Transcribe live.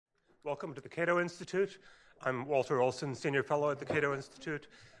Welcome to the Cato Institute. I'm Walter Olson, Senior Fellow at the Cato Institute.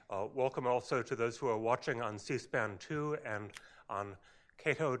 Welcome also to those who are watching on C-SPAN 2 and on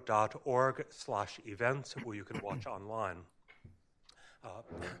cato.org/events, where you can watch online.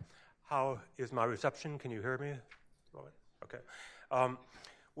 How is my reception? Can you hear me? Okay.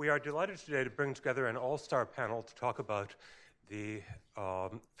 We are delighted today to bring together an all-star panel to talk about the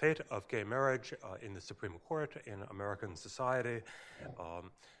fate of gay marriage in the Supreme Court in American society.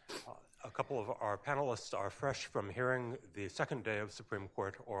 A couple of our panelists are fresh from hearing the second day of Supreme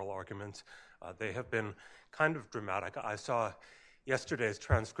Court oral arguments. They have been kind of dramatic. I saw yesterday's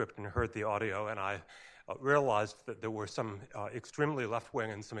transcript and heard the audio, and I realized that there were some extremely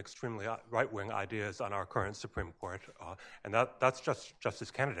left-wing and some extremely right-wing ideas on our current Supreme Court, and that's just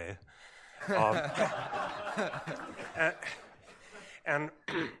Justice Kennedy. And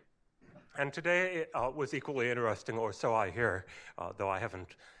today was equally interesting, or so I hear, though I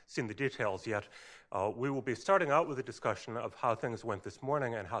haven't seen the details yet. We will be starting out with a discussion of how things went this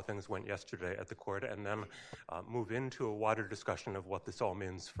morning and how things went yesterday at the court, and then move into a wider discussion of what this all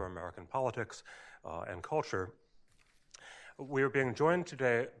means for American politics and culture. We are being joined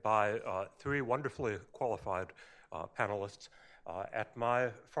today by three wonderfully qualified panelists. At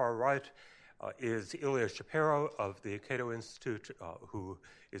my far right is Ilya Shapiro of the Cato Institute, who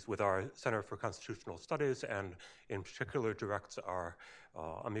is with our Center for Constitutional Studies and in particular directs our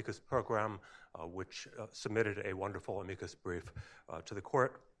amicus program, which submitted a wonderful amicus brief to the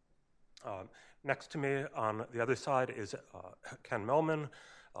court. Next to me on the other side is Ken Mehlman,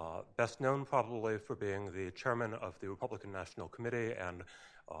 best known probably for being the chairman of the Republican National Committee and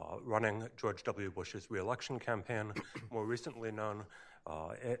running George W. Bush's re-election campaign, more recently known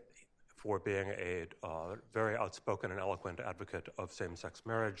for being a very outspoken and eloquent advocate of same-sex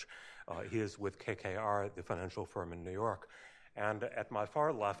marriage. He is with KKR, the financial firm in New York. And at my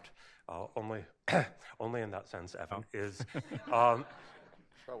far left, only in that sense, Evan, is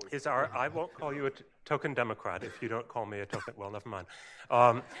our, I won't call you a token Democrat if you don't call me a token, well, never mind.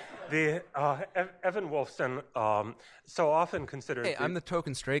 Evan Wolfson, so often considered— Hey, I'm the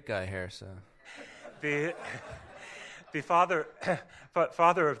token straight guy here, so. The father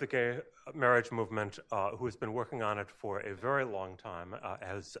of the gay marriage movement, who has been working on it for a very long time,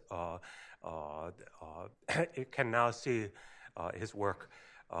 can now see his work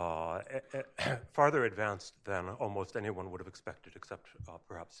farther advanced than almost anyone would have expected, except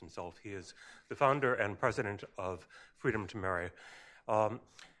perhaps himself. He is the founder and president of Freedom to Marry.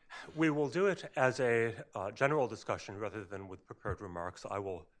 We will do it as a general discussion rather than with prepared remarks. I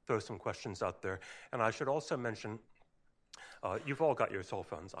will throw some questions out there. And I should also mention, you've all got your cell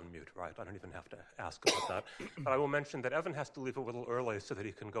phones on mute, right? I don't even have to ask about that. But I will mention that Evan has to leave a little early so that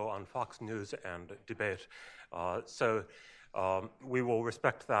he can go on Fox News and debate. So we will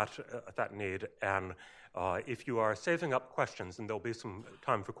respect that need. And if you are saving up questions, and there'll be some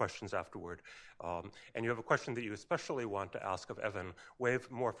time for questions afterward, and you have a question that you especially want to ask of Evan,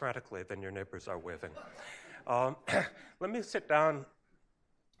 wave more frantically than your neighbors are waving. Let me sit down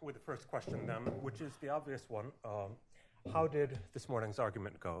with the first question then, which is the obvious one. How did this morning's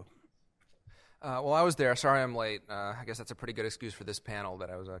argument go? Well, I was there. Sorry I'm late. I guess that's a pretty good excuse for this panel that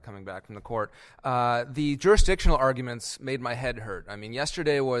I was coming back from the court. The jurisdictional arguments made my head hurt. I mean,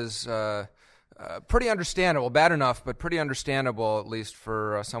 yesterday was pretty understandable, bad enough, but pretty understandable, at least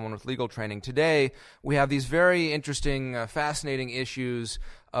for someone with legal training. Today, we have these very interesting, fascinating issues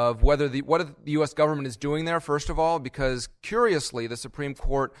of what the U.S. government is doing there, first of all, because curiously, the Supreme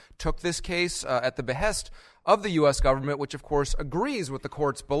Court took this case at the behest of the U.S. government, which, of course, agrees with the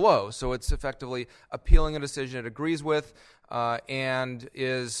courts below. So it's effectively appealing a decision it agrees with and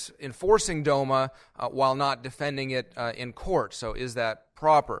is enforcing DOMA while not defending it in court. So is that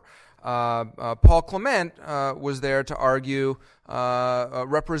proper? Paul Clement was there to argue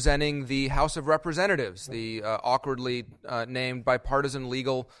representing the House of Representatives, the awkwardly named Bipartisan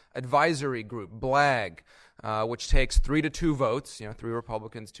Legal Advisory Group, BLAG, which takes 3-2 votes, 3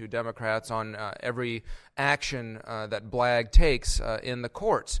 Republicans, 2 Democrats on every action that BLAG takes in the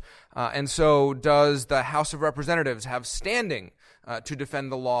courts. And so does the House of Representatives have standing to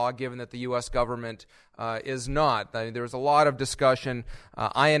defend the law, given that the U.S. government is not? I mean, there was a lot of discussion.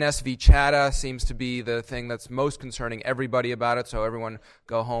 INS v. Chadha seems to be the thing that's most concerning everybody about it, so everyone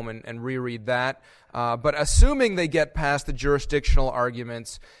go home and reread that. But assuming they get past the jurisdictional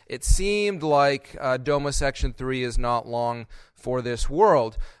arguments, it seemed like DOMA Section 3 is not long for this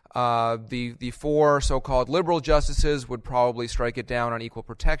world. The four so-called liberal justices would probably strike it down on equal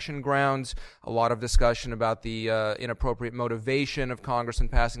protection grounds. A lot of discussion about the inappropriate motivation of Congress in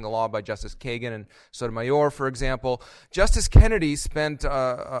passing the law by Justice Kagan and Sotomayor, for example. Justice Kennedy spent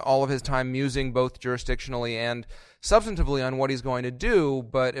all of his time musing both jurisdictionally and substantively on what he's going to do,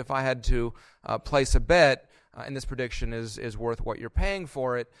 but if I had to place a bet, and this prediction is worth what you're paying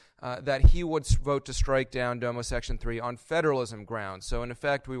for it, that he would vote to strike down DOMA Section 3 on federalism grounds. So in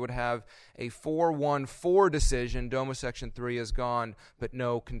effect, we would have a 4-1-4 decision. DOMA Section 3 is gone, but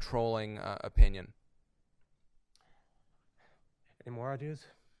no controlling opinion. Any more ideas?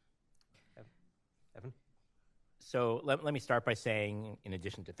 Evan? So let me start by saying, in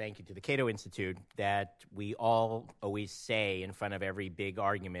addition to thank you to the Cato Institute, that we all always say in front of every big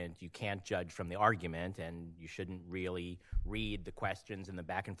argument, you can't judge from the argument, and you shouldn't really read the questions and the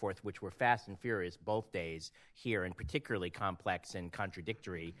back and forth, which were fast and furious both days here, and particularly complex and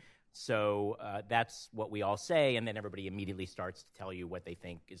contradictory. So that's what we all say, and then everybody immediately starts to tell you what they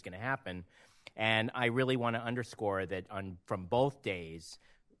think is going to happen. And I really want to underscore that from both days,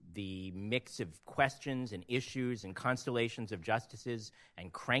 the mix of questions and issues and constellations of justices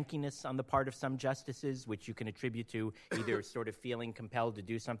and crankiness on the part of some justices, which you can attribute to either sort of feeling compelled to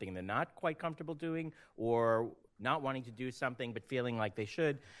do something they're not quite comfortable doing, or not wanting to do something but feeling like they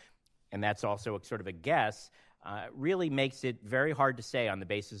should, and that's also sort of a guess, really makes it very hard to say on the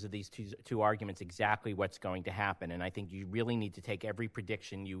basis of these two arguments exactly what's going to happen. And I think you really need to take every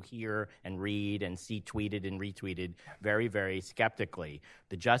prediction you hear and read and see tweeted and retweeted very, very skeptically.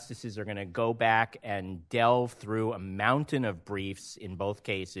 The justices are going to go back and delve through a mountain of briefs in both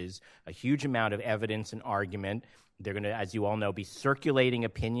cases, a huge amount of evidence and argument. They're going to, as you all know, be circulating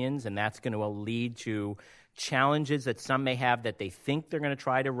opinions, and that's going to lead to challenges that some may have that they think they're going to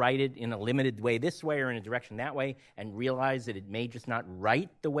try to write it in a limited way this way or in a direction that way, and realize that it may just not write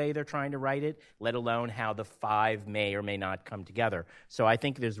the way they're trying to write it, let alone how the five may or may not come together. So I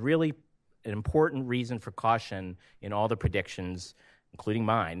think there's really an important reason for caution in all the predictions, including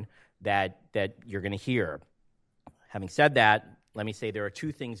mine, that you're going to hear. Having said that, let me say there are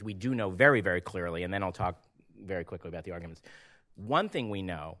two things we do know very, very clearly, and then I'll talk very quickly about the arguments. One thing we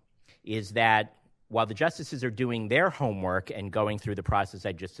know is that while the justices are doing their homework and going through the process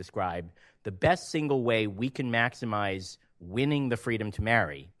I just described, the best single way we can maximize winning the freedom to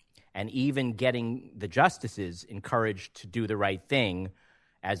marry and even getting the justices encouraged to do the right thing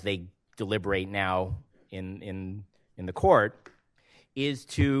as they deliberate now in the court is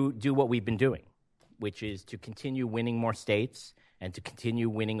to do what we've been doing, which is to continue winning more states and to continue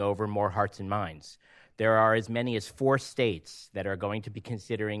winning over more hearts and minds. There are as many as 4 states that are going to be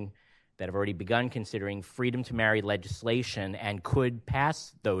considering, that have already begun considering freedom to marry legislation and could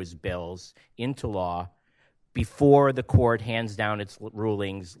pass those bills into law before the court hands down its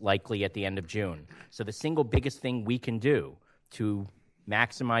rulings, likely at the end of June. So the single biggest thing we can do to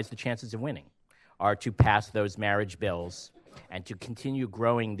maximize the chances of winning are to pass those marriage bills and to continue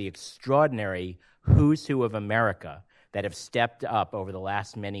growing the extraordinary who's who of America that have stepped up over the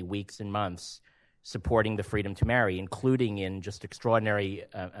last many weeks and months supporting the freedom to marry, including in just extraordinary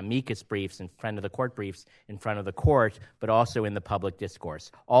amicus briefs and front of the court briefs in front of the court, but also in the public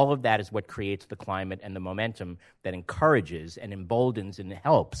discourse. All of that is what creates the climate and the momentum that encourages and emboldens and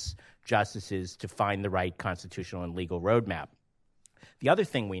helps justices to find the right constitutional and legal roadmap. The other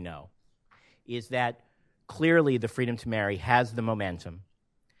thing we know is that clearly the freedom to marry has the momentum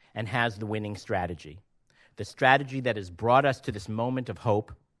and has the winning strategy. The strategy that has brought us to this moment of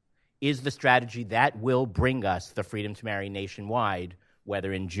hope is the strategy that will bring us the freedom to marry nationwide,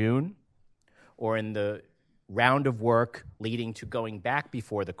 whether in June or in the round of work leading to going back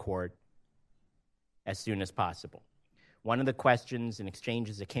before the court as soon as possible. One of the questions and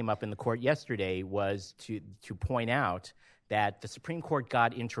exchanges that came up in the court yesterday was to point out that the Supreme Court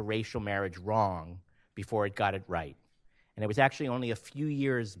got interracial marriage wrong before it got it right. And it was actually only a few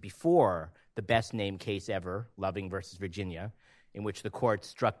years before the best named case ever, Loving versus Virginia, in which the court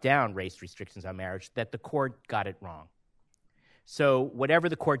struck down race restrictions on marriage, that the court got it wrong. So whatever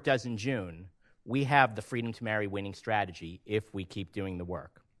the court does in June, we have the freedom to marry winning strategy if we keep doing the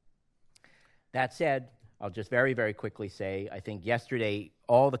work. That said, I'll just very, very quickly say, I think yesterday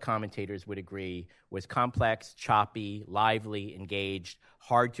all the commentators would agree was complex, choppy, lively, engaged,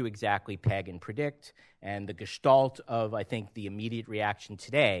 hard to exactly peg and predict, and the gestalt of, I think, the immediate reaction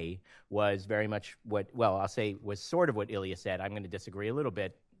today was very much what, well, I'll say was sort of what Ilya said. I'm going to disagree a little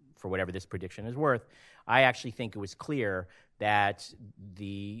bit for whatever this prediction is worth. I actually think it was clear that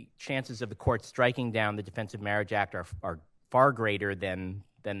the chances of the court striking down the Defense of Marriage Act are far greater than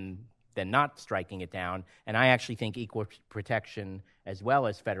than not striking it down. And I actually think equal protection as well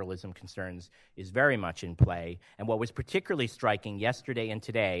as federalism concerns is very much in play. And what was particularly striking yesterday and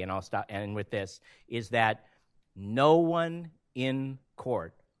today, and I'll stop end with this, is that no one in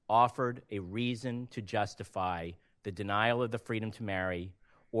court offered a reason to justify the denial of the freedom to marry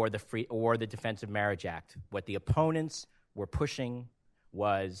or the Defense of Marriage Act. What the opponents were pushing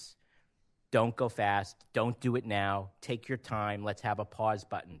was, don't go fast, don't do it now, take your time, let's have a pause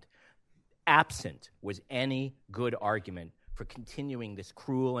button. Absent was any good argument for continuing this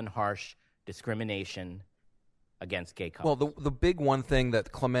cruel and harsh discrimination against gay couples. Well, the big one thing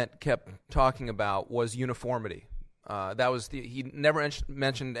that Clement kept talking about was uniformity. He never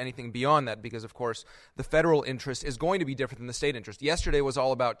mentioned anything beyond that because, of course, the federal interest is going to be different than the state interest. Yesterday was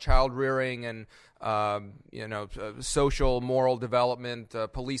all about child rearing and social, moral development,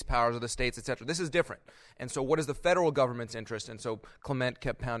 police powers of the states, etc. This is different. And so what is the federal government's interest? And so Clement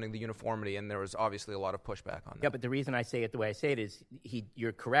kept pounding the uniformity, and there was obviously a lot of pushback on that. Yeah, but the reason I say it the way I say it is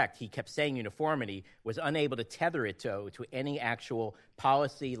you're correct. He kept saying uniformity, was unable to tether it to any actual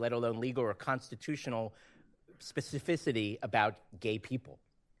policy, let alone legal or constitutional specificity about gay people.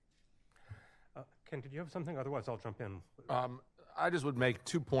 Ken, did you have something? Otherwise, I'll jump in. I just would make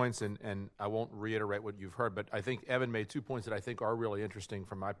 2 points, and I won't reiterate what you've heard, but I think Evan made 2 points that I think are really interesting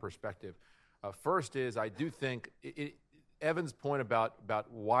from my perspective. First is I do think Evan's point about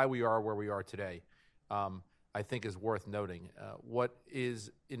why we are where we are today, I think is worth noting. What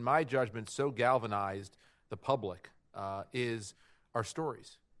is, in my judgment, so galvanized the public is our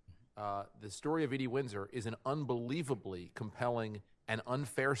stories. The story of Edie Windsor is an unbelievably compelling and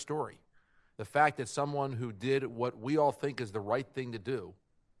unfair story. The fact that someone who did what we all think is the right thing to do,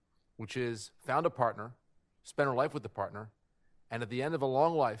 which is found a partner, spent her life with the partner, and at the end of a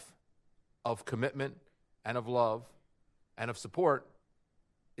long life of commitment and of love and of support,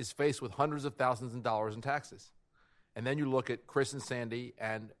 is faced with hundreds of thousands of dollars in taxes. And then you look at Chris and Sandy,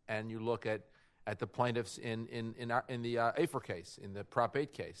 and you look at the plaintiffs in the Afer case, in the Prop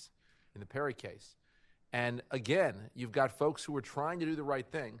 8 case, in the Perry case. And again, you've got folks who are trying to do the right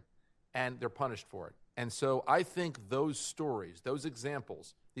thing, and they're punished for it. And so I think those stories, those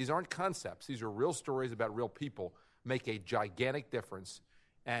examples, these aren't concepts, these are real stories about real people, make a gigantic difference,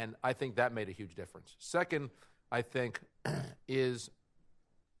 and I think that made a huge difference. Second, I think, is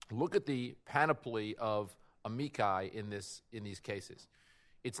look at the panoply of amici in these cases.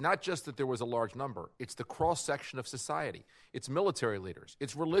 It's not just that there was a large number. It's the cross-section of society. It's military leaders.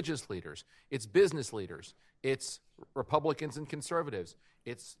 It's religious leaders. It's business leaders. It's Republicans and conservatives.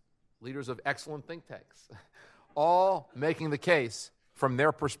 It's leaders of excellent think tanks, all making the case from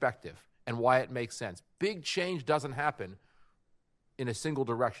their perspective and why it makes sense. Big change doesn't happen in a single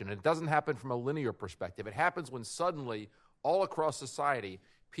direction. It doesn't happen from a linear perspective. It happens when suddenly, all across society,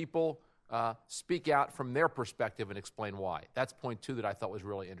 people speak out from their perspective and explain why. That's point 2 that I thought was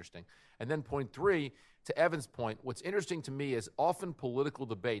really interesting. And then point 3, to Evan's point, what's interesting to me is often political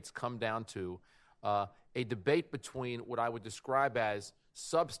debates come down to a debate between what I would describe as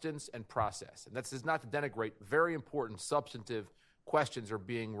substance and process. And this is not to denigrate. Very important substantive questions are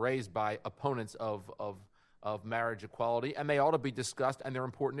being raised by opponents of marriage equality, and they ought to be discussed, and they're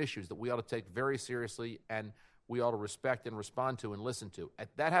important issues that we ought to take very seriously and we ought to respect and respond to and listen to.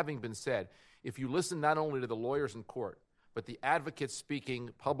 That having been said, if you listen not only to the lawyers in court, but the advocates speaking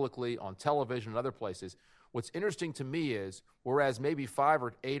publicly on television and other places, what's interesting to me is, whereas maybe 5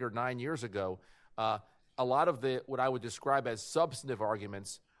 or 8 or 9 years ago, a lot of what I would describe as substantive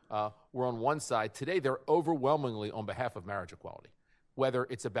arguments were on one side, today they're overwhelmingly on behalf of marriage equality. Whether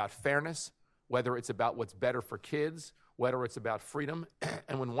it's about fairness, whether it's about what's better for kids, whether it's about freedom.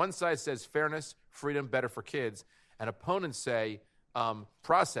 And when one side says fairness, freedom, better for kids, and opponents say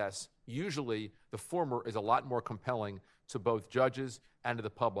process, usually the former is a lot more compelling to both judges and to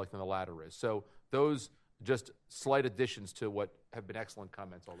the public than the latter is. So those just slight additions to what have been excellent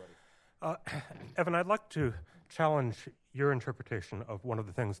comments already. Evan, I'd like to challenge your interpretation of one of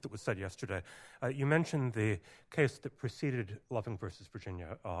the things that was said yesterday. You mentioned the case that preceded Loving versus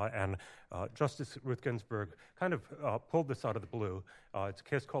Virginia, and Justice Ruth Ginsburg kind of pulled this out of the blue. It's a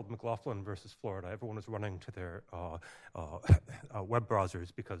case called McLaughlin versus Florida. Everyone was running to their web browsers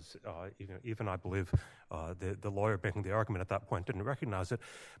because even I believe the lawyer making the argument at that point didn't recognize it.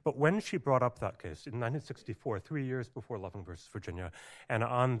 But when she brought up that case in 1964, 3 years before Loving versus Virginia, and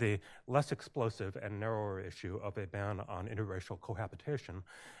on the less explosive and narrower issue of a ban on interracial cohabitation,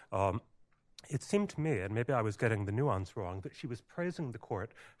 it seemed to me, and maybe I was getting the nuance wrong, that she was praising the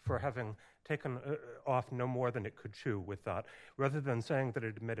court for having taken off no more than it could chew with that, rather than saying that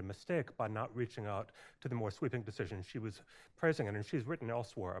it had made a mistake by not reaching out to the more sweeping decisions. She was praising it, and she's written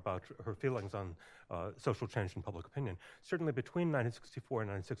elsewhere about her feelings on social change in public opinion. Certainly between 1964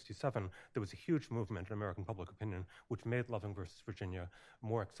 and 1967, there was a huge movement in American public opinion which made Loving versus Virginia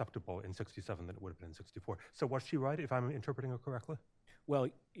more acceptable in 67 than it would have been in 64. So was she right, if I'm interpreting her correctly? Well,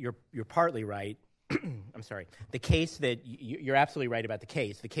 you're partly right. I'm sorry. The case that you're absolutely right about the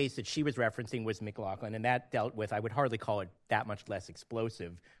case. The case that she was referencing was McLaughlin, and that dealt with, I would hardly call it that much less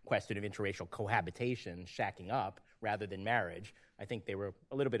explosive question of interracial cohabitation, shacking up, rather than marriage. I think they were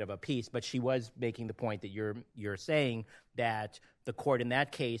a little bit of a piece, but she was making the point that you're saying that the court in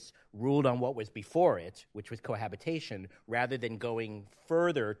that case ruled on what was before it, which was cohabitation, rather than going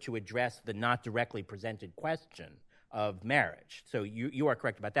further to address the not directly presented question of marriage. So you are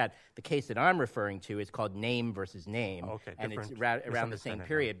correct about that. The case that I'm referring to is called Name versus Name, and it's around the same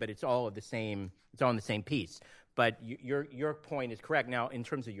period, but it's all of the same. It's all in the same piece. But your point is correct. Now, in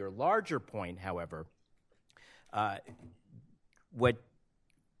terms of your larger point, however, what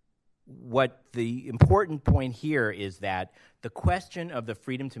the important point here is that the question of the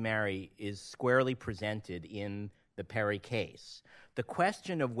freedom to marry is squarely presented in the Perry case. The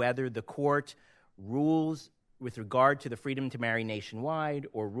question of whether the court rules with regard to the freedom to marry nationwide,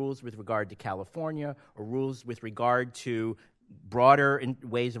 or rules with regard to California, or rules with regard to broader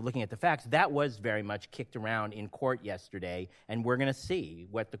ways of looking at the facts, that was very much kicked around in court yesterday, and we're going to see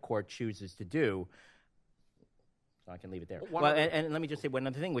what the court chooses to do. So I can leave it there. And let me just say one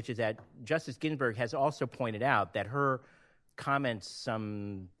other thing, which is that Justice Ginsburg has also pointed out that her comments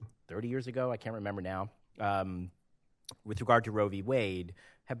some 30 years ago, I can't remember now, with regard to Roe v. Wade,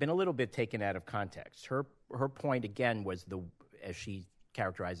 have been a little bit taken out of context. Her point, again, was, as she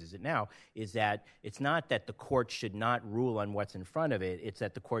characterizes it now, is that it's not that the court should not rule on what's in front of it, it's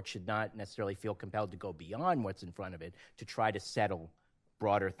that the court should not necessarily feel compelled to go beyond what's in front of it to try to settle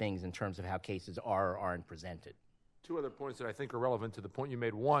broader things in terms of how cases are or aren't presented. Two other points that I think are relevant to the point you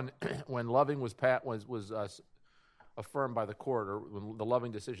made. One, when Loving was affirmed by the court, or when the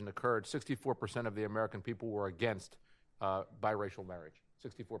Loving decision occurred, 64% of the American people were against biracial marriage.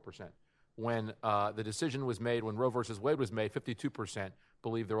 64%. When the decision was made, when Roe versus Wade was made, 52%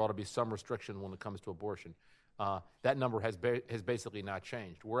 believe there ought to be some restriction when it comes to abortion. That number has basically not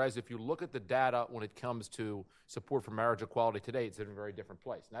changed. Whereas if you look at the data when it comes to support for marriage equality today, it's in a very different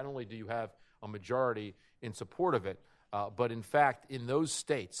place. Not only do you have a majority in support of it, but in fact, in those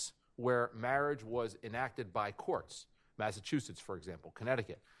states where marriage was enacted by courts, Massachusetts, for example,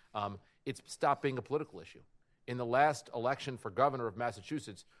 Connecticut, it's stopped being a political issue. In the last election for governor of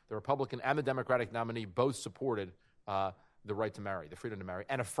Massachusetts, the Republican and the Democratic nominee both supported the right to marry, the freedom to marry,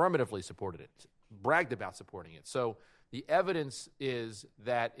 and affirmatively supported it, bragged about supporting it. So the evidence is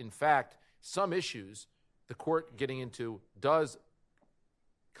that, in fact, some issues the court getting into does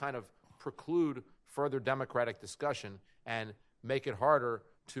kind of preclude further democratic discussion and make it harder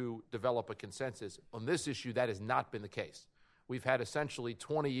to develop a consensus. On this issue, that has not been the case. We've had essentially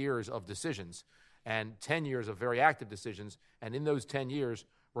 20 years of decisions and 10 years of very active decisions, and in those 10 years,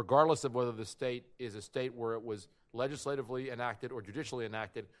 regardless of whether the state is a state where it was legislatively enacted or judicially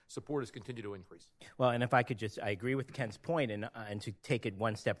enacted, support has continued to increase. Well, and if I could I agree with Ken's point, and to take it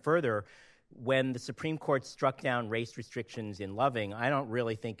one step further, when the Supreme Court struck down race restrictions in Loving, I don't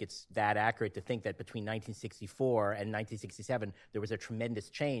really think it's that accurate to think that between 1964 and 1967 there was a tremendous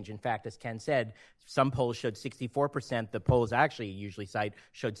change. In fact, as Ken said, some polls showed 64%. The polls actually usually cite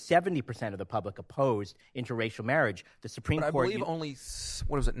showed 70% of the public opposed interracial marriage. The Supreme Court, I believe only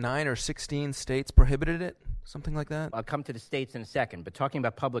 9 or 16 states prohibited it, something like that. I'll come to the states in a second, but talking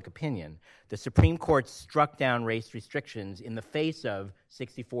about public opinion, the Supreme Court struck down race restrictions in the face of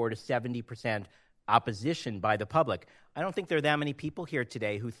 64 to 70% opposition by the public. I don't think there are that many people here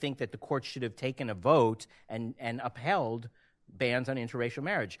today who think that the court should have taken a vote and upheld bans on interracial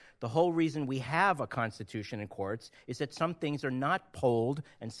marriage. The whole reason we have a constitution in courts is that some things are not polled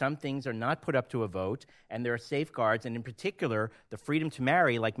and some things are not put up to a vote, and there are safeguards, and in particular, the freedom to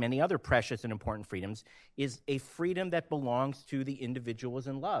marry, like many other precious and important freedoms, is a freedom that belongs to the individuals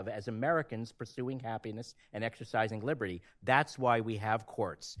in love as Americans pursuing happiness and exercising liberty. That's why we have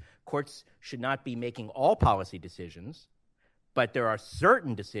courts. Courts should not be making all policy decisions, but there are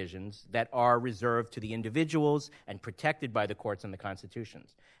certain decisions that are reserved to the individuals and protected by the courts and the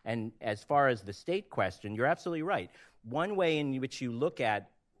constitutions. And as far as the state question, you're absolutely right. One way in which you look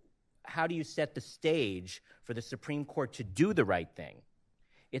at how do you set the stage for the Supreme Court to do the right thing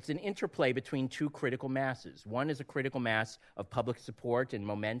It's an interplay between two critical masses. One is a critical mass of public support and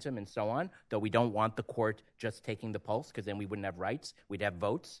momentum and so on, though we don't want the court just taking the pulse, because then we wouldn't have rights, we'd have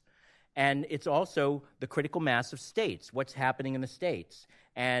votes. And it's also the critical mass of states, what's happening in the states.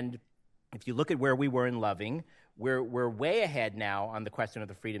 And if you look at where we were in Loving, we're way ahead now on the question of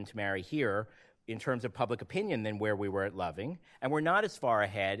the freedom to marry here in terms of public opinion than where we were at Loving. And we're not as far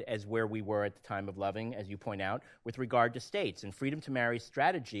ahead as where we were at the time of Loving, as you point out, with regard to states. And freedom to marry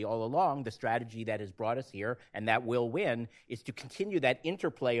strategy all along, the strategy that has brought us here and that will win, is to continue that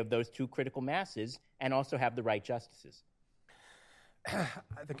interplay of those two critical masses and also have the right justices.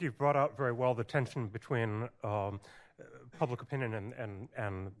 I think you've brought out very well the tension between public opinion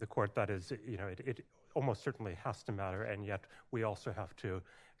and the court. That is, it almost certainly has to matter, and yet we also have to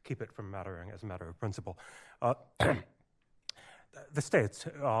keep it from mattering as a matter of principle. The states,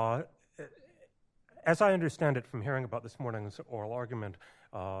 as I understand it from hearing about this morning's oral argument,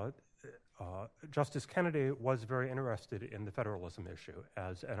 Justice Kennedy was very interested in the federalism issue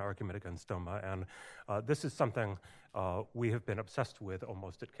as an argument against DOMA, and this is something we have been obsessed with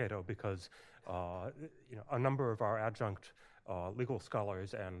almost at Cato because a number of our adjunct legal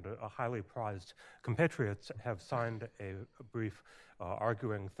scholars and highly prized compatriots have signed a brief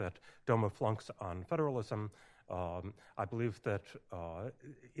arguing that DOMA flunks on federalism. I believe that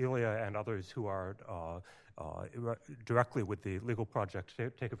Ilya and others who are directly with the legal project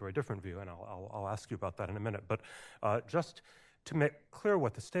take a very different view, and I'll ask you about that in a minute. But just to make clear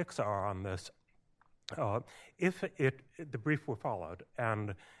what the stakes are on this, if the brief were followed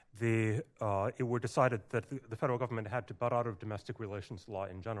and it were decided that the federal government had to butt out of domestic relations law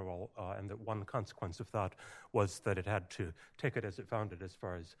in general, and that one consequence of that was that it had to take it as it found it as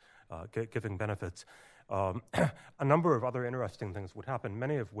far as giving benefits, a number of other interesting things would happen,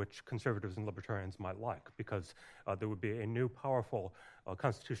 many of which conservatives and libertarians might like, because there would be a new powerful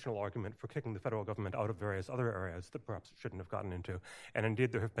constitutional argument for kicking the federal government out of various other areas that perhaps it shouldn't have gotten into. And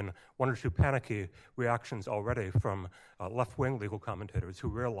indeed, there have been one or two panicky reactions already from left-wing legal commentators who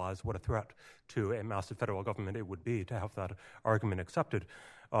realize what a threat to a massive federal government it would be to have that argument accepted.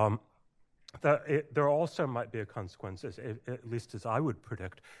 There also might be a consequence, at least as I would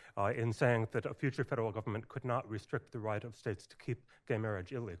predict, in saying that a future federal government could not restrict the right of states to keep gay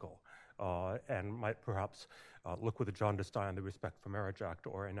marriage illegal, and might perhaps look with a jaundiced eye on the Respect for Marriage Act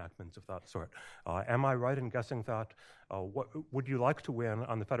or enactments of that sort. Am I right in guessing that? What would you like to win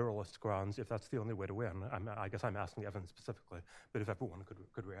on the Federalist grounds if that's the only way to win? I guess I'm asking Evan specifically, but if everyone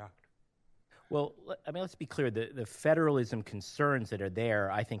could react. Well, I mean, let's be clear. The federalism concerns that are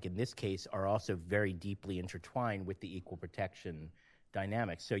there, I think in this case, are also very deeply intertwined with the equal protection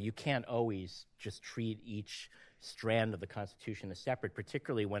dynamics. So you can't always just treat each strand of the Constitution as separate,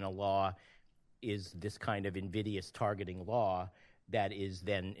 particularly when a law is this kind of invidious targeting law that is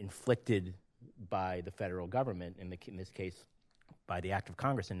then inflicted by the federal government, in this case, by the Act of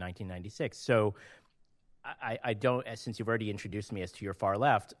Congress in 1996. So I don't, since you've already introduced me as to your far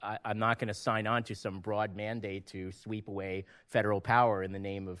left, I'm not going to sign on to some broad mandate to sweep away federal power in the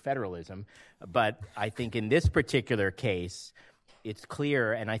name of federalism. But I think in this particular case, it's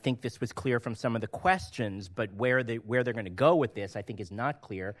clear, and I think this was clear from some of the questions, but where they're going to go with this, I think, is not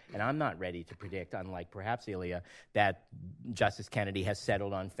clear, and I'm not ready to predict, unlike perhaps Ilya, that Justice Kennedy has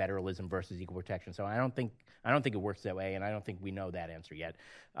settled on federalism versus equal protection. So I don't think it works that way, and I don't think we know that answer yet.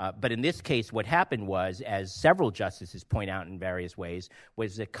 But in this case, what happened was, as several justices point out in various ways,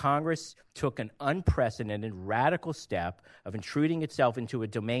 was that Congress took an unprecedented, radical step of intruding itself into a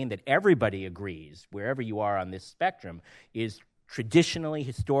domain that everybody agrees, wherever you are on this spectrum, is traditionally,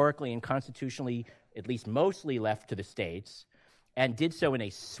 historically, and constitutionally, at least mostly left to the states, and did so in a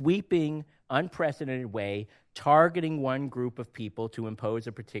sweeping, unprecedented way, targeting one group of people to impose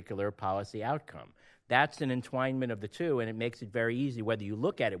a particular policy outcome. That's an entwinement of the two, and it makes it very easy, whether you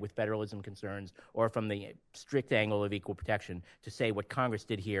look at it with federalism concerns or from the strict angle of equal protection, to say what Congress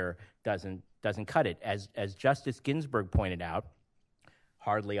did here doesn't cut it. As Justice Ginsburg pointed out,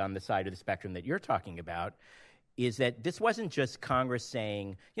 hardly on the side of the spectrum that you're talking about, is that this wasn't just Congress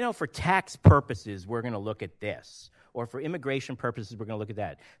saying, for tax purposes, we're going to look at this, or for immigration purposes, we're going to look at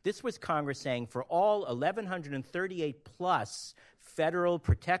that. This was Congress saying for all 1,138 plus federal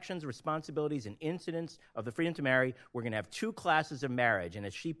protections, responsibilities, and incidents of the freedom to marry, we're going to have two classes of marriage. And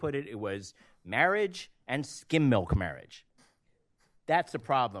as she put it, it was marriage and skim milk marriage. That's a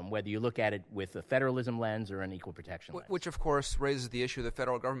problem, whether you look at it with a federalism lens or an equal protection lens. Which, of course, raises the issue of the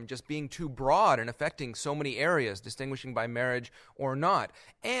federal government just being too broad and affecting so many areas, distinguishing by marriage or not.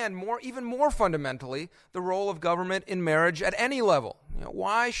 And even more fundamentally, the role of government in marriage at any level.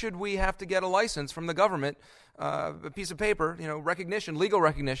 Why should we have to get a license from the government, a piece of paper, recognition, legal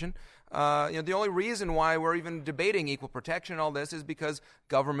recognition? The only reason why we're even debating equal protection and all this is because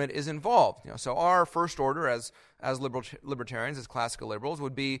government is involved. So our first order as libertarians, as classical liberals,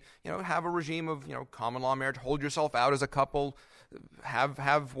 would be, have a regime of, common law marriage, hold yourself out as a couple,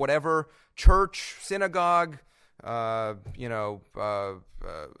 have whatever church, synagogue,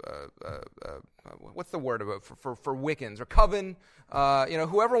 what's the word about for Wiccans or coven?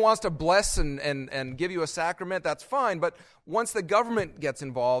 Whoever wants to bless and give you a sacrament, that's fine. But once the government gets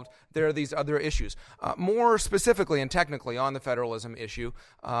involved, there are these other issues. More specifically and technically on the federalism issue,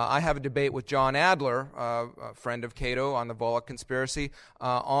 I have a debate with John Adler, a friend of Cato, on the Volokh conspiracy,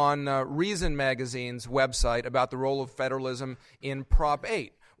 on Reason Magazine's website about the role of federalism in Prop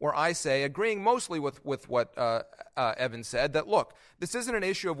 8. Where I say, agreeing mostly with what Evan said, that look, this isn't an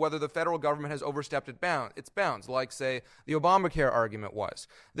issue of whether the federal government has overstepped its bounds, like, say, the Obamacare argument was.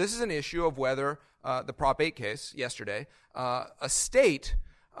 This is an issue of whether the Prop 8 case yesterday, a state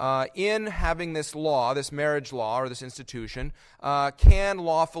in having this law, this marriage law or this institution, can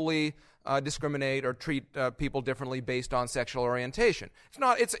lawfully discriminate or treat people differently based on sexual orientation.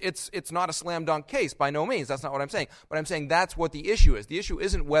 It's not a slam dunk case by no means. That's not what I'm saying. But I'm saying that's what the issue is. The issue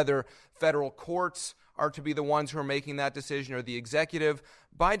isn't whether federal courts are to be the ones who are making that decision or the executive.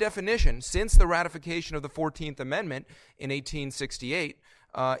 By definition, since the ratification of the 14th Amendment in 1868,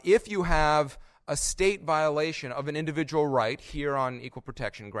 if you have a state violation of an individual right here on equal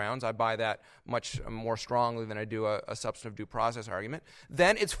protection grounds, I buy that much more strongly than I do a substantive due process argument,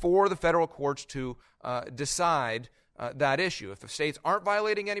 then it's for the federal courts to decide that issue. If the states aren't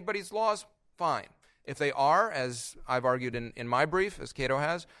violating anybody's laws, fine. If they are, as I've argued in my brief, as Cato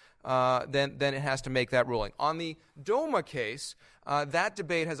has, then it has to make that ruling. On the DOMA case, that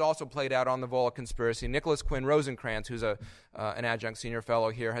debate has also played out on the Volokh conspiracy. Nicholas Quinn Rosencrantz, who's an adjunct senior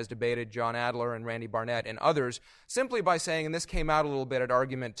fellow here, has debated John Adler and Randy Barnett and others simply by saying, and this came out a little bit at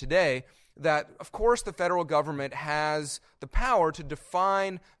argument today, that, of course, the federal government has the power to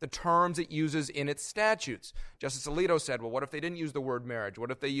define the terms it uses in its statutes. Justice Alito said, well, what if they didn't use the word marriage? What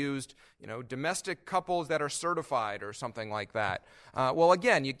if they used, domestic couples that are certified or something like that? Well,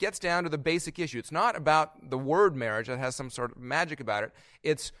 again, it gets down to the basic issue. It's not about the word marriage that has some sort of magic about it.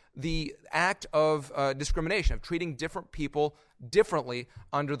 It's the act of discrimination, of treating different people differently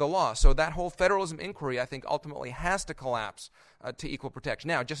under the law. So that whole federalism inquiry, I think, ultimately has to collapse to equal protection.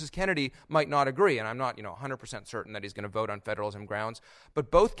 Now, Justice Kennedy might not agree, and I'm not 100% certain that he's going to vote on federalism grounds,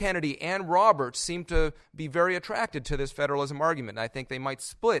 but both Kennedy and Roberts seem to be very attracted to this federalism argument. And I think they might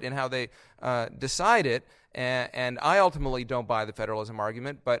split in how they decide it, and I ultimately don't buy the federalism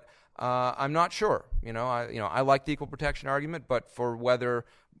argument, but I'm not sure. I like the equal protection argument, but for whether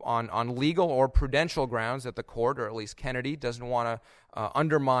on legal or prudential grounds that the court, or at least Kennedy, doesn't want to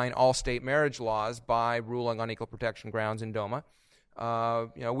undermine all state marriage laws by ruling on equal protection grounds in DOMA,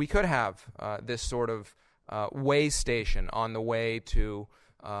 we could have this sort of way station on the way to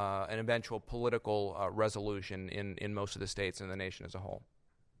an eventual political resolution in most of the states and the nation as a whole.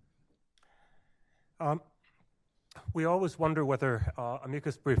 We always wonder whether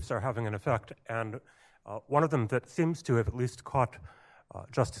amicus briefs are having an effect, and one of them that seems to have at least caught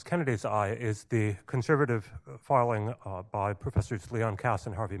Justice Kennedy's eye is the conservative filing by Professors Leon Cass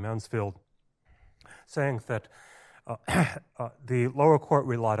and Harvey Mansfield, saying that the lower court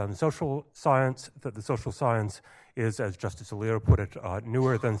relied on social science, that the social science is, as Justice Alito put it,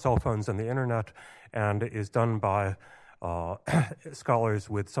 newer than cell phones and the internet, and is done by scholars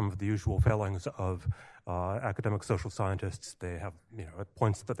with some of the usual failings of academic social scientists. They have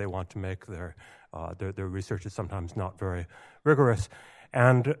points that they want to make. Their research is sometimes not very rigorous.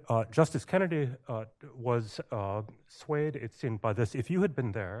 And Justice Kennedy was swayed, it seemed, by this. If you had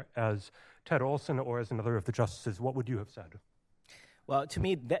been there as Ted Olson or as another of the justices, what would you have said? Well, to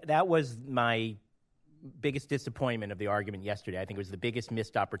me, that was my biggest disappointment of the argument yesterday. I think it was the biggest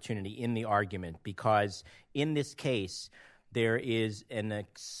missed opportunity in the argument, because in this case, there is an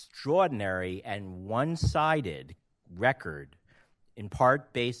extraordinary and one-sided record, in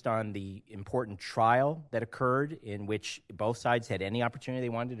part based on the important trial that occurred, in which both sides had any opportunity they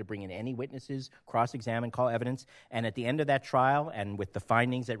wanted to bring in any witnesses, cross-examine, call evidence. And at the end of that trial, and with the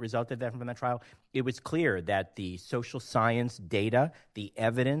findings that resulted from that trial, it was clear that the social science data, the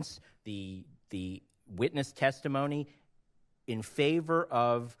evidence, the witness testimony in favor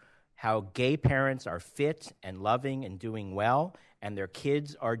of how gay parents are fit and loving and doing well, and their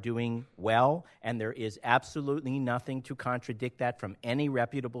kids are doing well, and there is absolutely nothing to contradict that from any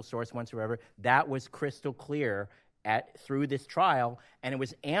reputable source whatsoever. That was crystal clear through this trial, and it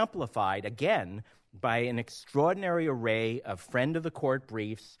was amplified again by an extraordinary array of friend of the court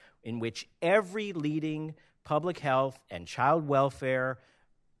briefs in which every leading public health and child welfare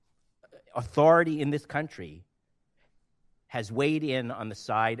authority in this country has weighed in on the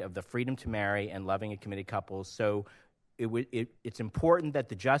side of the freedom to marry and loving a committed couple. So it's important that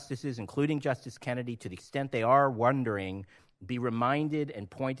the justices, including Justice Kennedy, to the extent they are wondering, be reminded and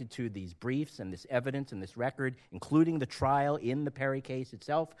pointed to these briefs and this evidence and this record, including the trial in the Perry case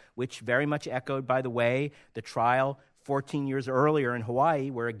itself, which very much echoed, by the way, the trial 14 years earlier in Hawaii,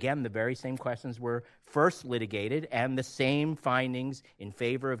 where, again, the very same questions were first litigated and the same findings in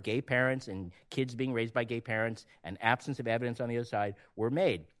favor of gay parents and kids being raised by gay parents and absence of evidence on the other side were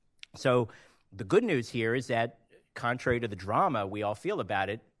made. So the good news here is that, contrary to the drama we all feel about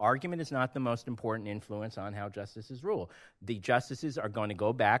it, argument is not the most important influence on how justices rule. The justices are going to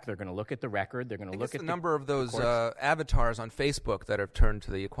go back. They're going to look at the record. They're going to look at the number of those avatars on Facebook that have turned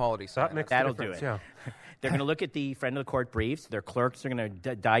to the equality side. That'll do it. Yeah. They're going to look at the friend of the court briefs. Their clerks are going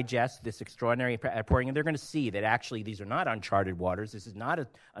to digest this extraordinary reporting, and they're going to see that actually these are not uncharted waters. This is not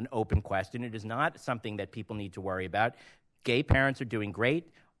an open question. It is not something that people need to worry about. Gay parents are doing great.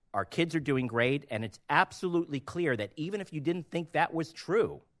 Our kids are doing great, and it's absolutely clear that even if you didn't think that was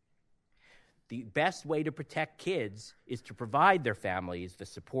true, the best way to protect kids is to provide their families the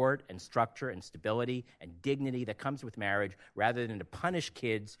support and structure and stability and dignity that comes with marriage, rather than to punish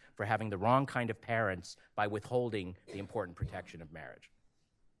kids for having the wrong kind of parents by withholding the important protection of marriage.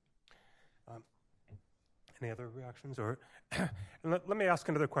 Any other reactions? Or let me ask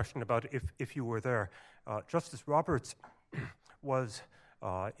another question about if you were there. Justice Roberts was...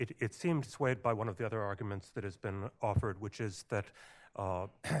 It seemed swayed by one of the other arguments that has been offered, which is that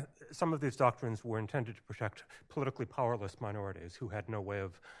some of these doctrines were intended to protect politically powerless minorities who had no way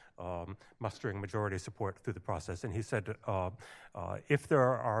of mustering majority support through the process. And he said, if there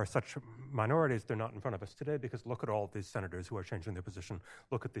are such minorities, they're not in front of us today, because look at all of these senators who are changing their position.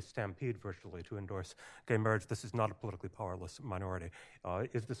 Look at the stampede virtually to endorse gay marriage. This is not a politically powerless minority.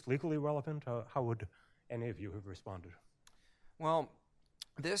 Is this legally relevant? How would any of you have responded? Well,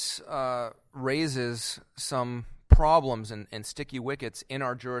 this raises some problems and sticky wickets in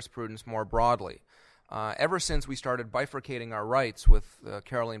our jurisprudence more broadly. Ever since we started bifurcating our rights with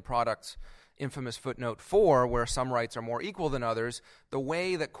Caroline Product's infamous footnote 4, where some rights are more equal than others, the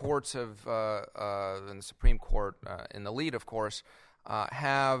way that courts have, in the Supreme Court, in the lead, of course,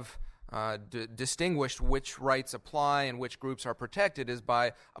 have distinguished which rights apply and which groups are protected is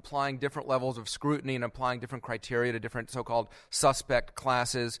by applying different levels of scrutiny and applying different criteria to different so-called suspect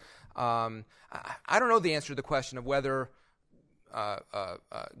classes. I don't know the answer to the question of whether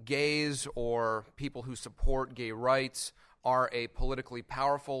gays or people who support gay rights are a politically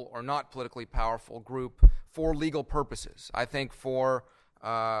powerful or not politically powerful group for legal purposes. I think for,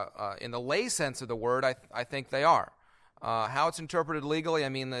 in the lay sense of the word, I think they are. How it's interpreted legally, I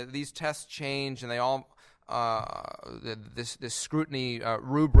mean, these tests change, and they all this scrutiny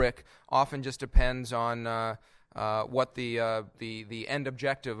rubric often just depends on what the end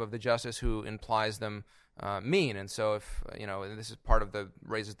objective of the justice who implies them mean. And so, if this is part of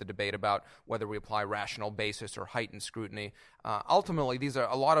raises the debate about whether we apply rational basis or heightened scrutiny. Ultimately,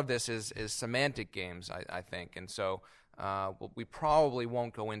 a lot of this is semantic games, I think, and so. We probably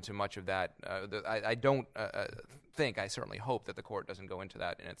won't go into much of that. I don't think, I certainly hope that the court doesn't go into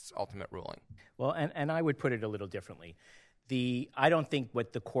that in its ultimate ruling. Well, and I would put it a little differently. I don't think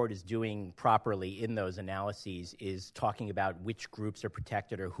what the court is doing properly in those analyses is talking about which groups are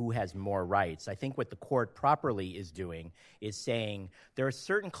protected or who has more rights. I think what the court properly is doing is saying there are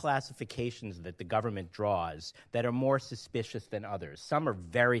certain classifications that the government draws that are more suspicious than others. Some are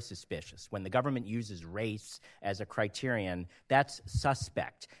very suspicious. When the government uses race as a criterion, that's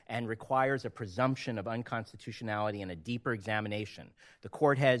suspect and requires a presumption of unconstitutionality and a deeper examination. The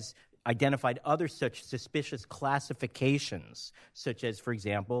court has identified other such suspicious classifications, such as, for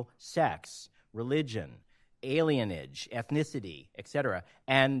example, sex, religion, alienage, ethnicity, etc.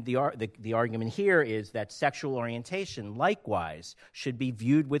 And the argument here is that sexual orientation, likewise, should be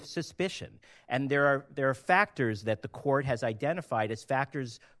viewed with suspicion. And there are factors that the court has identified as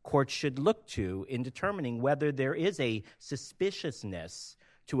factors courts should look to in determining whether there is a suspiciousness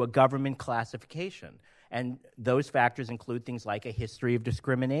to a government classification. And those factors include things like a history of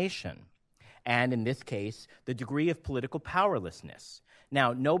discrimination, and in this case, the degree of political powerlessness.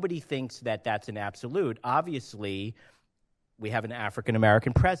 Now, nobody thinks that that's an absolute. Obviously, we have an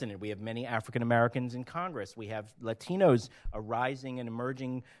African-American president. We have many African-Americans in Congress. We have Latinos, a rising and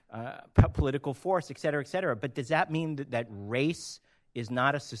emerging political force, et cetera, et cetera. But does that mean that race is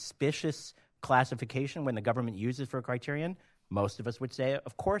not a suspicious classification when the government uses for a criterion? Most of us would say,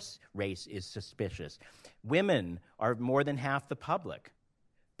 of course, race is suspicious. Women are more than half the public.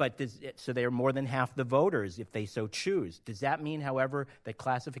 So they're more than half the voters if they so choose. Does that mean, however, that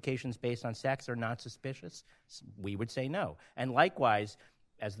classifications based on sex are not suspicious? We would say no. And likewise,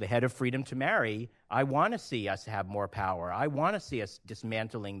 as the head of Freedom to Marry, I want to see us have more power. I want to see us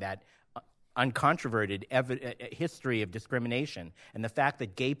dismantling that uncontroverted history of discrimination. And the fact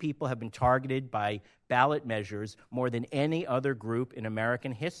that gay people have been targeted by ballot measures more than any other group in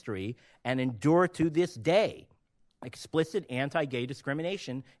American history and endure to this day explicit anti-gay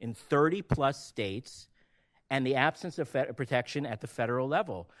discrimination in 30-plus states and the absence of protection at the federal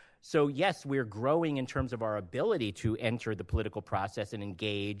level. So, yes, we're growing in terms of our ability to enter the political process and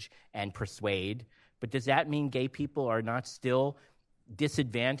engage and persuade, but does that mean gay people are not still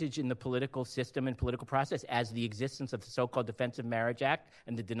disadvantaged in the political system and political process, as the existence of the so-called Defense of Marriage Act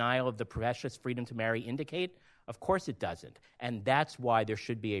and the denial of the precious freedom to marry indicate? Of course it doesn't. And that's why there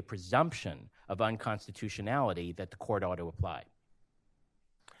should be a presumption of unconstitutionality that the court ought to apply.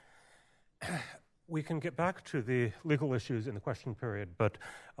 We can get back to the legal issues in the question period, but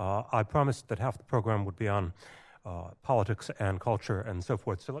I promised that half the program would be on politics and culture and so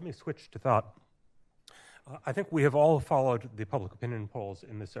forth. So let me switch to that. I think we have all followed the public opinion polls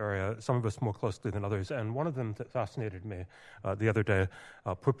in this area, some of us more closely than others, and one of them that fascinated me the other day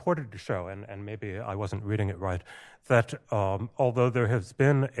purported to show, and maybe I wasn't reading it right, that although there has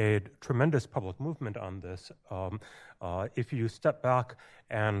been a tremendous public movement on this, if you step back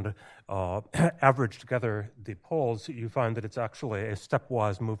and average together the polls, you find that it's actually a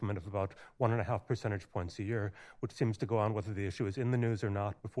stepwise movement of about 1.5 percentage points a year, which seems to go on whether the issue is in the news or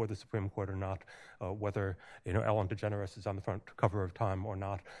not, before the Supreme Court or not, whether Ellen DeGeneres is on the front cover of Time or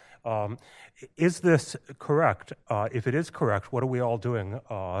not. Is this correct? If it is correct, what are we all doing,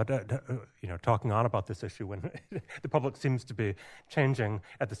 talking on about this issue when the public seems to be changing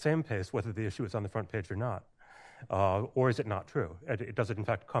at the same pace, whether the issue is on the front page or not? Or is it not true? Does it, in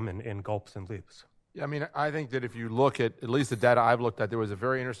fact, come in gulps and leaps? Yeah, I mean, I think that if you look at least the data I've looked at, there was a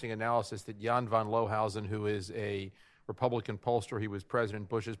very interesting analysis that Jan van Lohausen, who is a Republican pollster, he was President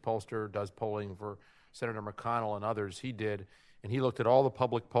Bush's pollster, does polling for Senator McConnell and others, he did, and he looked at all the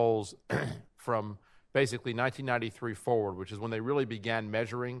public polls from basically 1993 forward, which is when they really began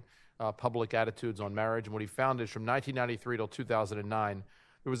measuring public attitudes on marriage. And what he found is from 1993 till 2009,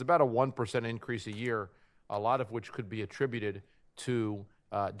 there was about a 1% increase a year, a lot of which could be attributed to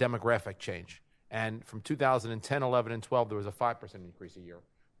demographic change. And from 2010, 11, and 12, there was a 5% increase a year,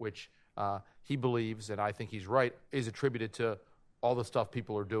 which he believes, and I think he's right, is attributed to all the stuff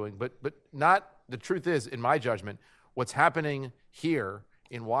people are doing. But not, the truth is, in my judgment, what's happening here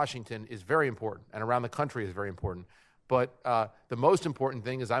in Washington is very important, and around the country is very important. But the most important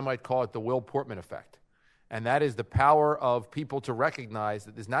thing is, I might call it the Will Portman effect. And that is the power of people to recognize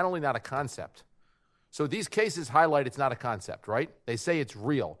that there's not only not a concept. So these cases highlight it's not a concept, right? They say it's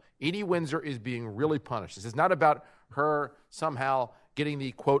real. Edie Windsor is being really punished. This is not about her somehow getting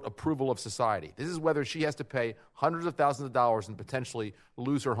the, quote, approval of society. This is whether she has to pay hundreds of thousands of dollars and potentially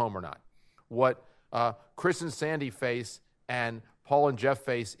lose her home or not. What Chris and Sandy face and Paul and Jeff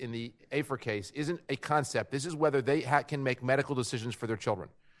face in the Afer case isn't a concept. This is whether they can make medical decisions for their children.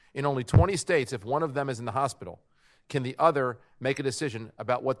 In only 20 states, if one of them is in the hospital, can the other make a decision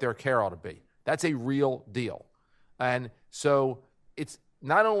about what their care ought to be. That's a real deal. And so it's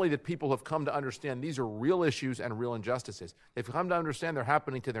not only that people have come to understand these are real issues and real injustices, they've come to understand they're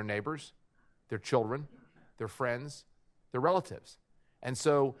happening to their neighbors, their children, their friends, their relatives. And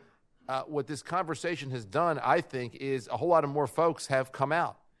so what this conversation has done, I think, is a whole lot of more folks have come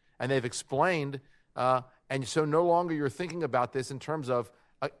out and they've explained, and so no longer you're thinking about this in terms of,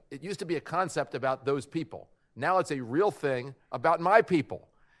 it used to be a concept about those people. Now it's a real thing about my people.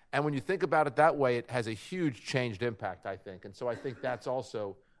 And when you think about it that way, it has a huge changed impact, I think. And so I think that's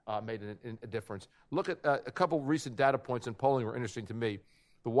also made a difference. Look at a couple recent data points in polling were interesting to me.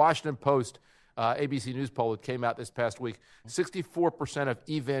 The Washington Post ABC News poll that came out this past week, 64% of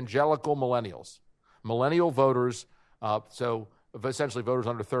evangelical millennials, millennial voters, so essentially voters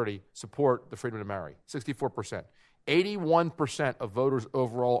under 30, support the freedom to marry, 64%. 81% of voters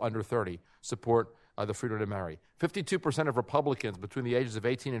overall under 30 support the freedom to marry. 52% of Republicans between the ages of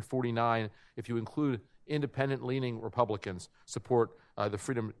 18 and 49, if you include independent-leaning Republicans, support the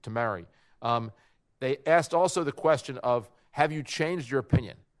freedom to marry. They asked also the question of, have you changed your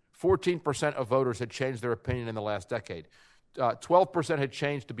opinion? 14% of voters had changed their opinion in the last decade. 12% had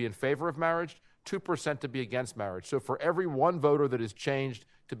changed to be in favor of marriage, 2% to be against marriage. So for every one voter that has changed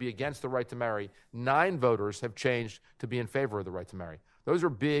to be against the right to marry, 9 voters have changed to be in favor of the right to marry. Those are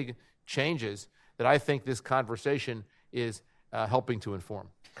big changes that I think this conversation is helping to inform.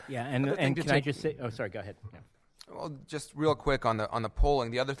 Yeah, and can I just say? Oh, sorry. Go ahead. Yeah. Well, just real quick on the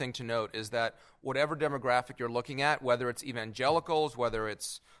polling, the other thing to note is that whatever demographic you're looking at, whether it's evangelicals, whether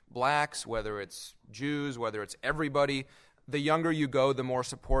it's blacks, whether it's Jews, whether it's everybody, the younger you go, the more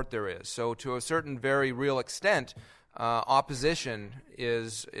support there is. So to a certain very real extent, opposition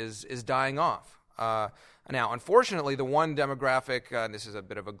is dying off. Now, unfortunately, the one demographic, and this is a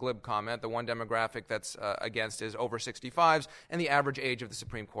bit of a glib comment, the one demographic that's against is over 65s, and the average age of the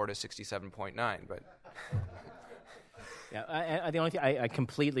Supreme Court is 67.9. But yeah, the only thing I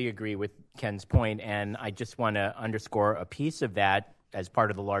completely agree with Ken's point, and I just want to underscore a piece of that as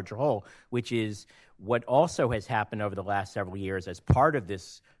part of the larger whole, which is what also has happened over the last several years as part of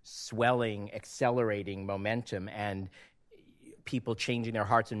this swelling, accelerating momentum and people changing their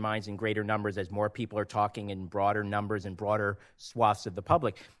hearts and minds in greater numbers as more people are talking in broader numbers and broader swaths of the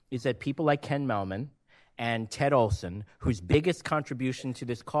public, is that people like Ken Mehlman and Ted Olson, whose biggest contribution to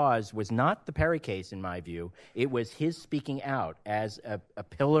this cause was not the Perry case, in my view, it was his speaking out as a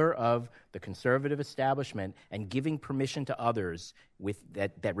pillar of the conservative establishment and giving permission to others with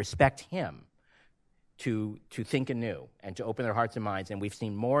that respect him to think anew and to open their hearts and minds. And we've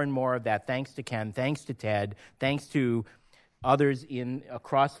seen more and more of that thanks to Ken, thanks to Ted, thanks to others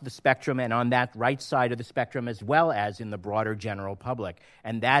across the spectrum and on that right side of the spectrum as well as in the broader general public.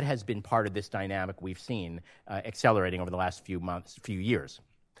 And that has been part of this dynamic we've seen accelerating over the last few years.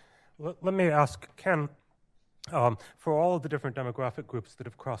 Let me ask Ken, for all of the different demographic groups that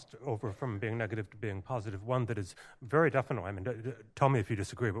have crossed over from being negative to being positive, one that is very definitely, I mean, tell me if you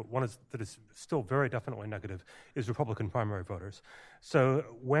disagree, but one that is still very definitely negative is Republican primary voters. So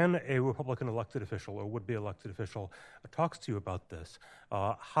when a Republican elected official or would-be elected official talks to you about this,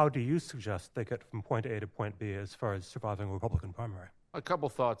 how do you suggest they get from point A to point B as far as surviving a Republican primary? A couple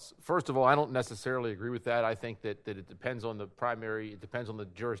thoughts. First of all, I don't necessarily agree with that. I think that it depends on the primary. It depends on the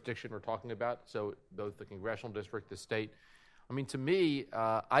jurisdiction we're talking about, so both the congressional district, the state. I mean, to me,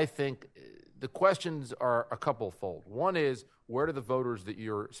 I think the questions are a couple-fold. One is, where do the voters that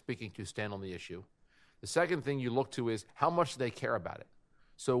you're speaking to stand on the issue? The second thing you look to is, how much do they care about it?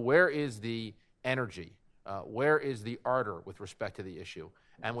 So where is the energy? Where is the ardor with respect to the issue?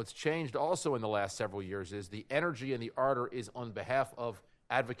 And what's changed also in the last several years is the energy and the ardor is on behalf of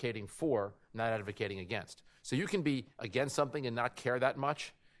advocating for, not advocating against. So you can be against something and not care that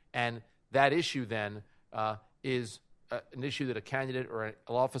much, and that issue then is an issue that a candidate or an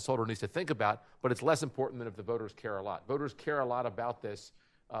office holder needs to think about, but it's less important than if the voters care a lot. Voters care a lot about this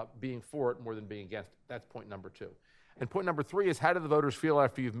being for it more than being against it. That's point number two. And point number three is, how do the voters feel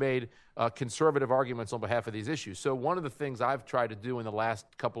after you've made conservative arguments on behalf of these issues? So one of the things I've tried to do in the last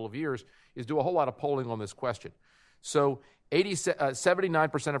couple of years is do a whole lot of polling on this question. So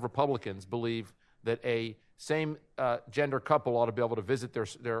 79% of Republicans believe that a same-gender couple ought to be able to visit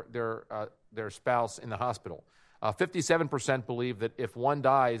their spouse in the hospital. 57% believe that if one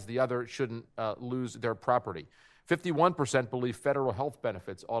dies, the other shouldn't lose their property. 51% believe federal health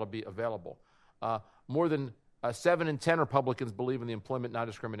benefits ought to be available. More than 7 in 10 Republicans believe in the Employment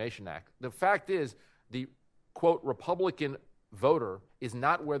Non-Discrimination Act. The fact is, the, quote, Republican voter is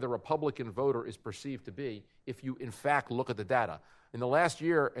not where the Republican voter is perceived to be if you, in fact, look at the data. In the last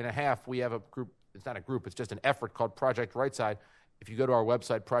year and a half, we have a group, it's not a group, it's just an effort called Project Rightside. If you go to our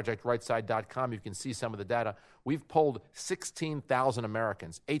website, projectrightside.com, you can see some of the data. We've polled 16,000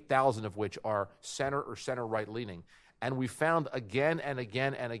 Americans, 8,000 of which are center or center-right leaning. And we found again and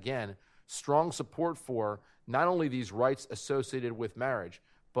again and again strong support for not only these rights associated with marriage,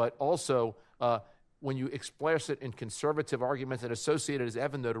 but also when you express it in conservative arguments and associate it, as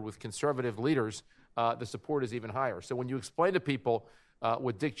Evan noted, with conservative leaders, the support is even higher. So when you explain to people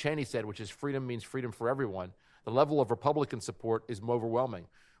what Dick Cheney said, which is freedom means freedom for everyone, the level of Republican support is overwhelming.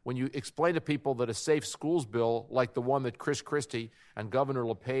 When you explain to people that a safe schools bill like the one that Chris Christie and Governor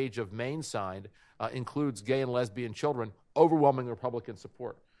LePage of Maine signed includes gay and lesbian children, overwhelming Republican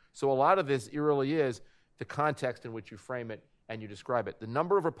support. So a lot of this really is the context in which you frame it and you describe it. The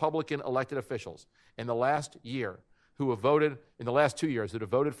number of Republican elected officials in the last year who have voted, in the last 2 years, that have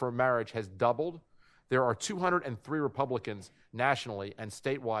voted for marriage has doubled. There are 203 Republicans nationally and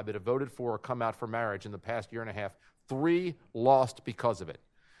statewide that have voted for or come out for marriage in the past year and a half. 3 lost because of it.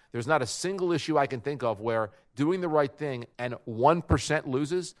 There's not a single issue I can think of where doing the right thing and 1%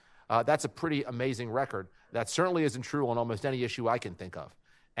 loses. That's a pretty amazing record. That certainly isn't true on almost any issue I can think of.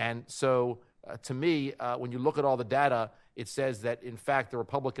 And so, to me, when you look at all the data, it says that, in fact, the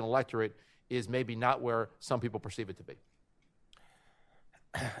Republican electorate is maybe not where some people perceive it to be.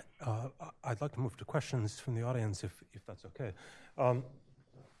 I'd like to move to questions from the audience, if that's okay.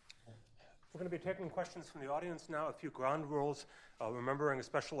 We're going to be taking questions from the audience now. A few ground rules, remembering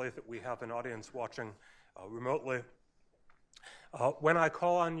especially that we have an audience watching remotely. When I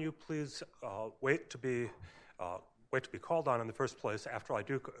call on you, please wait to be called on in the first place. After I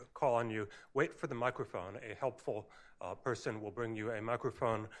do call on you, wait for the microphone. A helpful person will bring you a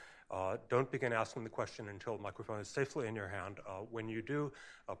microphone. Don't begin asking the question until the microphone is safely in your hand. When you do,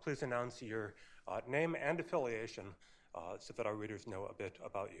 please announce your name and affiliation so that our readers know a bit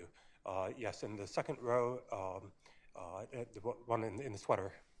about you. Yes, in the second row, the one in the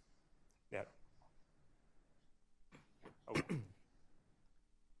sweater. Yeah. Oh.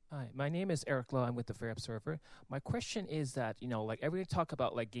 Hi, my name is Eric Lowe. I'm with the Fair Observer. My question is that, like everybody talk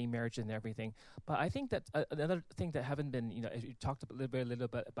about like gay marriage and everything, but I think that another thing that haven't been, you talked a little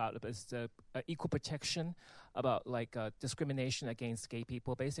bit about is the equal protection, about like discrimination against gay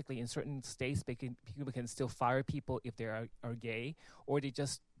people. Basically, in certain states, people can still fire people if they are gay, or they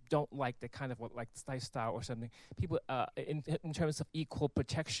just don't like the kind of lifestyle or something. People, in terms of equal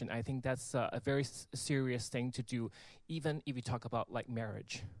protection, I think that's a very serious thing to do, even if you talk about like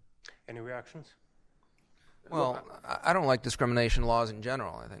marriage. Any reactions? Well, I don't like discrimination laws in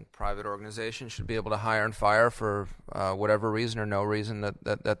general. I think private organizations should be able to hire and fire for whatever reason or no reason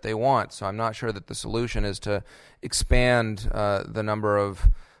that they want. So I'm not sure that the solution is to expand the number of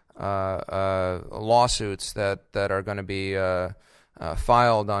lawsuits that are going to be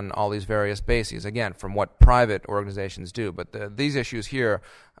filed on all these various bases, again, from what private organizations do. But these issues here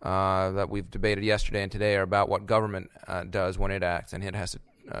that we've debated yesterday and today are about what government does when it acts, and it has to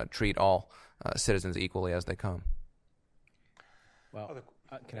treat all citizens equally as they come. Well,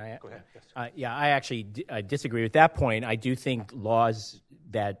 can I? Go ahead. Yes. Yeah, I actually disagree with that point. I do think laws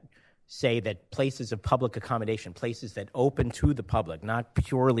that say that places of public accommodation, places that open to the public, not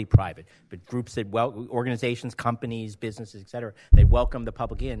purely private, but groups that organizations, companies, businesses, et cetera, that welcome the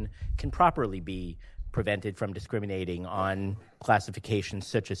public in, can properly be prevented from discriminating on classifications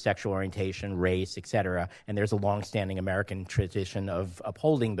such as sexual orientation, race, et cetera. And there's a longstanding American tradition of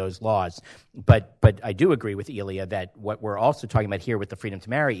upholding those laws. But I do agree with Elia that what we're also talking about here with the freedom to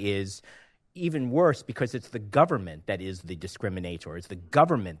marry is even worse, because it's the government that is the discriminator. It's the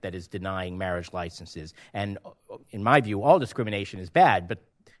government that is denying marriage licenses. And in my view, all discrimination is bad, but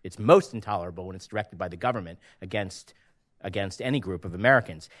it's most intolerable when it's directed by the government against any group of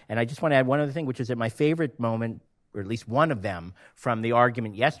Americans. And I just want to add one other thing, which is that my favorite moment, or at least one of them, from the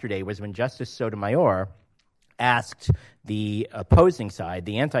argument yesterday was when Justice Sotomayor asked the opposing side,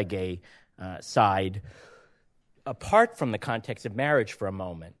 the anti-gay side, apart from the context of marriage for a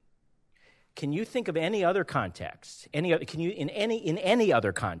moment, can you think of any other context, in any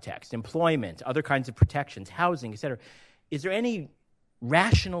other context, employment, other kinds of protections, housing, et cetera, is there any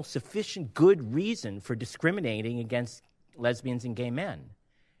rational, sufficient, good reason for discriminating against lesbians and gay men?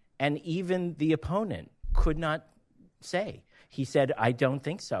 And even the opponent could not say. He said, I don't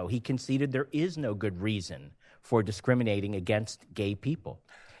think so. He conceded there is no good reason for discriminating against gay people.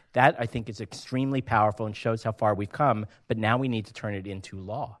 That, I think, is extremely powerful and shows how far we've come, but now we need to turn it into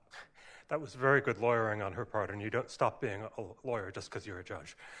law. That was very good lawyering on her part, and you don't stop being a lawyer just because you're a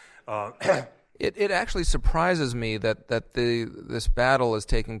judge. It actually surprises me that this battle is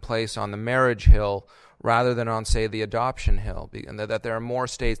taking place on the marriage hill rather than on, say, the adoption hill, and that there are more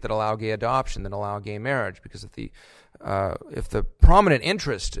states that allow gay adoption than allow gay marriage. Because if the prominent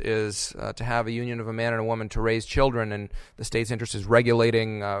interest is to have a union of a man and a woman to raise children, and the state's interest is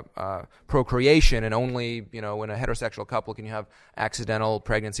regulating procreation, and only in a heterosexual couple can you have accidental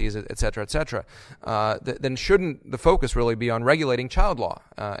pregnancies, et cetera, then shouldn't the focus really be on regulating child law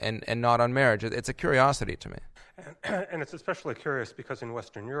and not on marriage? It's a curiosity to me. And it's especially curious because in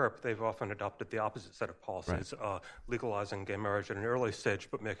Western Europe, they've often adopted the opposite set of policies, right. Legalizing gay marriage at an early stage,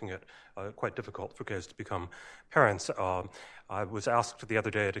 but making it quite difficult for gays to become parents. I was asked the other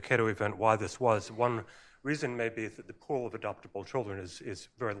day at a Cato event why this was. One reason may be that the pool of adoptable children is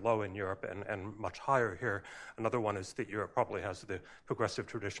very low in Europe and much higher here. Another one is that Europe probably has the progressive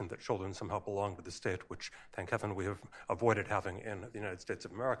tradition that children somehow belong to the state, which, thank heaven, we have avoided having in the United States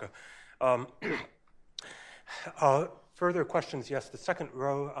of America. Further questions? Yes, the second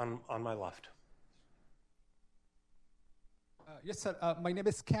row on my left. Yes, sir. My name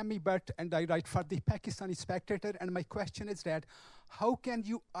is Kami Bhatt, and I write for the Pakistani Spectator. And my question is that how can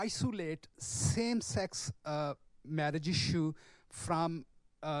you isolate same-sex marriage issue from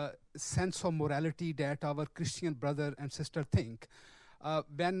sense of morality that our Christian brother and sister think?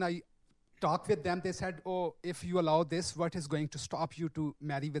 When I talked with them, they said, oh, if you allow this, what is going to stop you to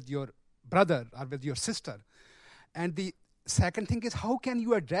marry with your brother or with your sister? And the second thing is, how can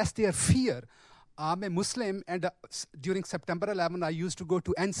you address their fear I'm a Muslim, and during September 11, I used to go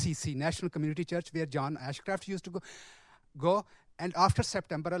to NCC, National Community Church, where John Ashcraft used to go. And after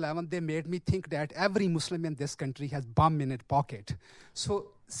September 11, they made me think that every Muslim in this country has bomb in its pocket.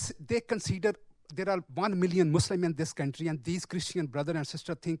 So they consider there are 1 million Muslims in this country, and these Christian brothers and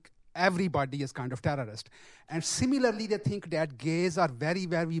sisters think everybody is kind of terrorist. And similarly, they think that gays are very,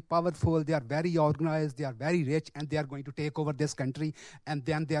 very powerful, they are very organized, they are very rich, and they are going to take over this country, and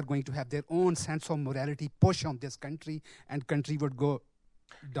then they are going to have their own sense of morality push on this country, and country would go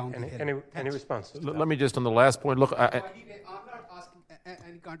down the hill. Any response? Let me just, on the last point, look, I'm not asking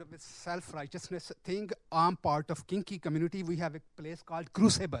any kind of a self-righteousness thing. I'm part of Kinky community. We have a place called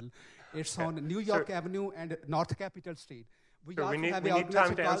Crucible. It's on New York Avenue and North Capitol Street. We need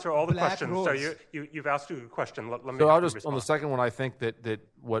time to answer all the questions. So you've asked a question. Let me. So I'll just, on the second one, I think that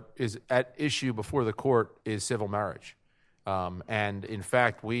what is at issue before the court is civil marriage. And in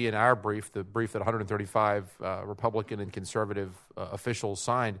fact, we, in our brief, the brief that 135 Republican and conservative officials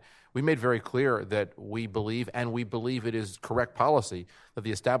signed, we made very clear that we believe it is correct policy, that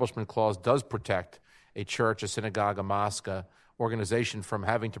the Establishment Clause does protect a church, a synagogue, a mosque, a organization from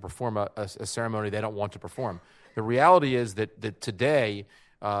having to perform a ceremony they don't want to perform. The reality is that today,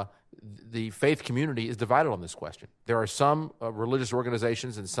 the faith community is divided on this question. There are some religious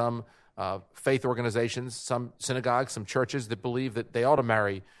organizations and some faith organizations, some synagogues, some churches that believe that they ought to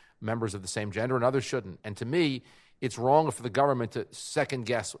marry members of the same gender and others shouldn't. And to me, it's wrong for the government to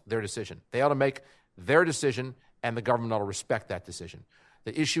second-guess their decision. They ought to make their decision, and the government ought to respect that decision.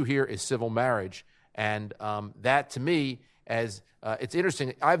 The issue here is civil marriage, and that, to me, it's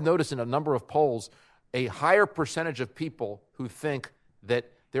interesting. I've noticed in a number of polls a higher percentage of people who think that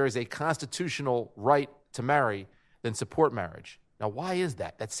there is a constitutional right to marry than support marriage. Now, why is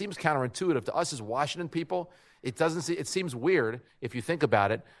that? That seems counterintuitive to us as Washington people. It seems weird if you think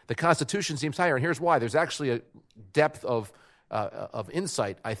about it. The Constitution seems higher, and here's why. There's actually a depth of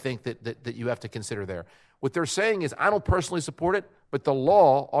insight, I think, that you have to consider there. What they're saying is, I don't personally support it, but the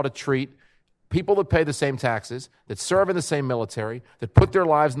law ought to treat people that pay the same taxes, that serve in the same military, that put their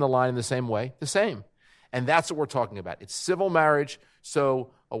lives in the line in the same way, the same. And that's what we're talking about. It's civil marriage,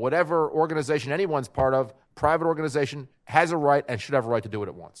 so whatever organization anyone's part of, private organization, has a right and should have a right to do what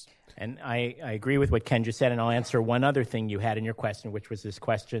it wants. And I agree with what Ken just said, and I'll answer one other thing you had in your question, which was this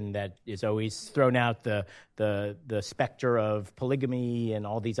question that is always thrown out, the specter of polygamy and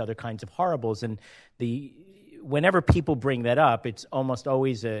all these other kinds of horribles. And whenever people bring that up, it's almost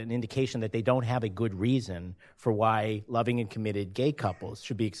always an indication that they don't have a good reason for why loving and committed gay couples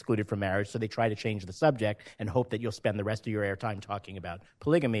should be excluded from marriage, so they try to change the subject and hope that you'll spend the rest of your airtime talking about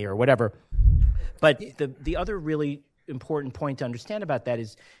polygamy or whatever. But the other really important point to understand about that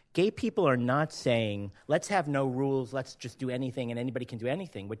is gay people are not saying, let's have no rules, let's just do anything and anybody can do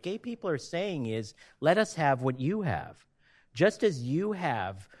anything. What gay people are saying is, let us have what you have. Just as you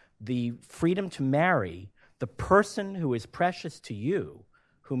have the freedom to marry the person who is precious to you,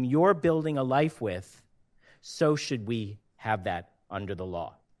 whom you're building a life with, so should we have that under the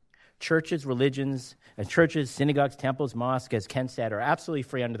law. Churches, synagogues, temples, mosques, as Ken said, are absolutely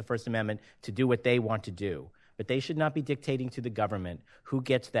free under the First Amendment to do what they want to do. But they should not be dictating to the government who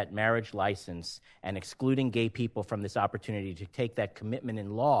gets that marriage license and excluding gay people from this opportunity to take that commitment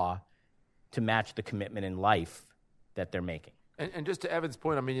in law to match the commitment in life that they're making. And just to Evan's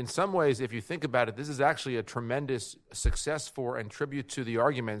point, I mean, in some ways, if you think about it, this is actually a tremendous success for and tribute to the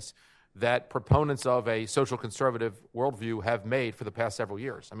arguments that proponents of a social conservative worldview have made for the past several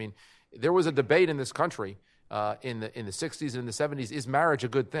years. I mean, there was a debate in this country in the 60s and in the 70s, is marriage a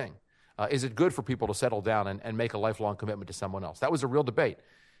good thing? Is it good for people to settle down and make a lifelong commitment to someone else? That was a real debate.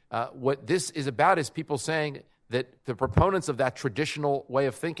 What this is about is people saying that the proponents of that traditional way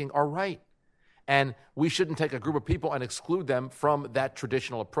of thinking are right. And we shouldn't take a group of people and exclude them from that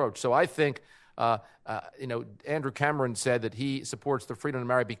traditional approach. So I think, Andrew Cameron said that he supports the freedom to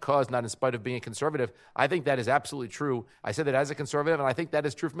marry because, not in spite of being a conservative. I think that is absolutely true. I said that as a conservative, and I think that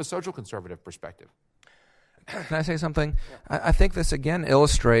is true from a social conservative perspective. Can I say something? I think this again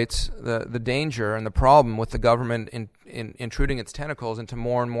illustrates the danger and the problem with the government in intruding its tentacles into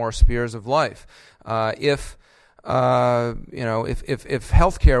more and more spheres of life. If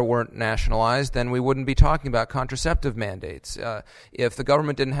healthcare weren't nationalized, then we wouldn't be talking about contraceptive mandates. If the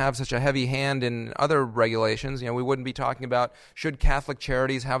government didn't have such a heavy hand in other regulations, we wouldn't be talking about should Catholic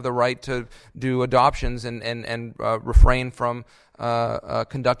charities have the right to do adoptions and refrain from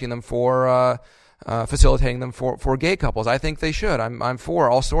conducting them for facilitating them for gay couples. I think they should. I'm for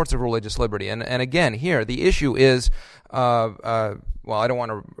all sorts of religious liberty. And again, here the issue is, well, I don't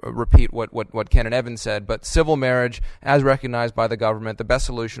want to repeat what Ken and Evan said, but civil marriage, as recognized by the government, the best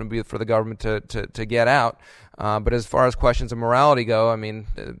solution would be for the government to get out. But as far as questions of morality go, I mean,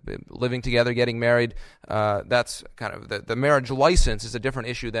 living together, getting married, that's kind of the marriage license is a different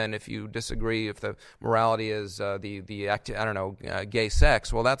issue than if you disagree if the morality is gay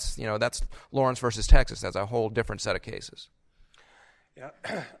sex. Well, that's Lawrence versus Texas. That's a whole different set of cases. Yeah.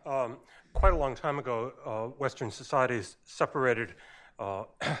 Quite a long time ago, Western societies separated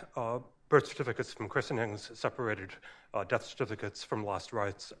birth certificates from christenings, separated death certificates from last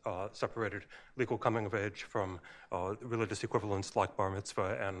rites, separated legal coming of age from religious equivalents like bar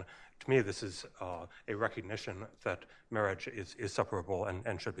mitzvah. And to me, this is a recognition that marriage is separable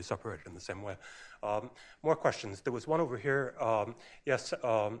and should be separated in the same way. More questions. There was one over here. Yes,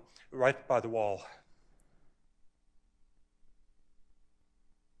 right by the wall.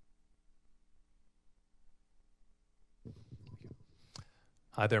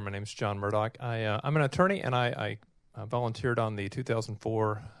 Hi there, my name's John Murdoch. I'm an attorney, and I volunteered on the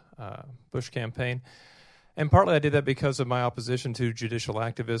 2004 Bush campaign. And partly I did that because of my opposition to judicial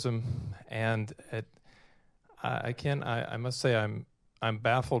activism. And I must say I'm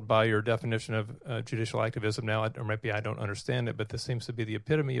baffled by your definition of judicial activism now, or maybe I don't understand it, but this seems to be the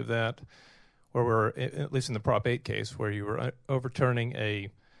epitome of that, where we're, at least in the Prop 8 case, where you were overturning a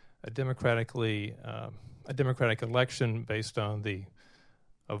democratic election based on the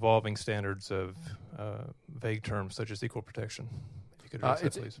evolving standards of vague terms such as equal protection. If you could address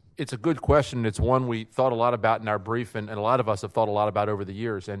that, please. It's a good question. It's one we thought a lot about in our brief, and a lot of us have thought a lot about over the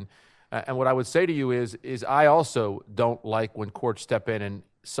years. And what I would say to you is I also don't like when courts step in and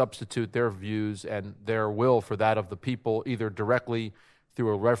substitute their views and their will for that of the people, either directly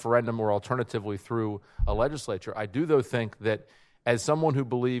through a referendum or alternatively through a legislature. I do, though, think that as someone who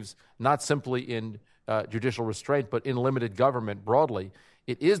believes not simply in judicial restraint, but in limited government broadly,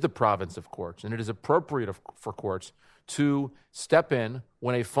 it is the province of courts, and it is appropriate for courts to step in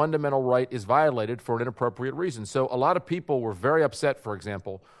when a fundamental right is violated for an inappropriate reason. So a lot of people were very upset, for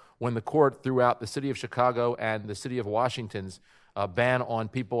example, when the court threw out the city of Chicago and the city of Washington's ban on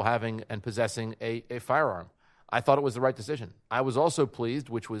people having and possessing a firearm. I thought it was the right decision. I was also pleased,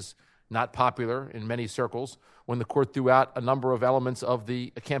 which was not popular in many circles, when the court threw out a number of elements of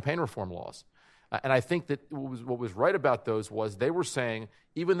the campaign reform laws. And I think that what was right about those was they were saying,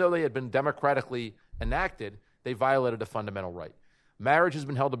 even though they had been democratically enacted, they violated a fundamental right. Marriage has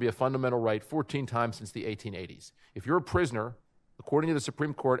been held to be a fundamental right 14 times since the 1880s. If you're a prisoner, according to the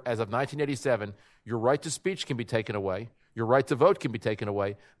Supreme Court, as of 1987, your right to speech can be taken away, your right to vote can be taken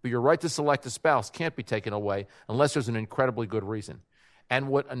away, but your right to select a spouse can't be taken away unless there's an incredibly good reason. And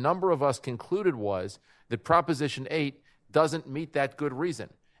what a number of us concluded was that Proposition 8 doesn't meet that good reason.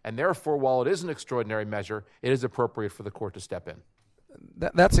 And therefore, while it is an extraordinary measure, it is appropriate for the court to step in.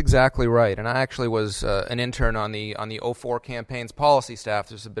 That's exactly right. And I actually was an intern on the 04 campaign's policy staff.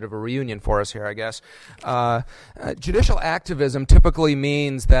 There's a bit of a reunion for us here, I guess. Judicial activism typically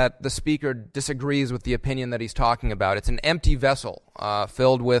means that the speaker disagrees with the opinion that he's talking about. It's an empty vessel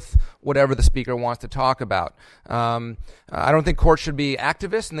filled with whatever the speaker wants to talk about. I don't think courts should be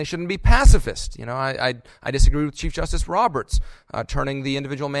activists and they shouldn't be pacifists. You know, I disagree with Chief Justice Roberts turning the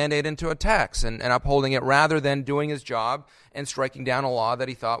individual mandate into a tax and upholding it rather than doing his job and striking down a law that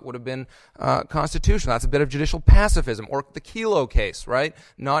he thought would have been constitutional. That's a bit of judicial pacifism. Or the Kelo case, right?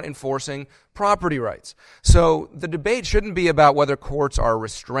 Not enforcing property rights. So the debate shouldn't be about whether courts are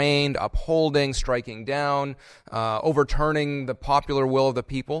restrained, upholding, striking down, overturning the popular will of the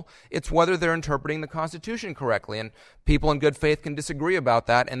people. It's whether they're interpreting the Constitution correctly. And people in good faith can disagree about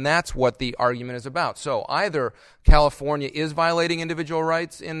that, and that's what the argument is about. So either California is violating individual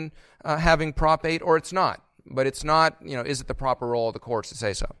rights in having Prop 8 or it's not. But it's not, is it the proper role of the courts to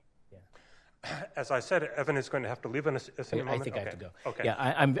say so? As I said, Evan is going to have to leave in a moment. I think I have to go. Okay. Yeah,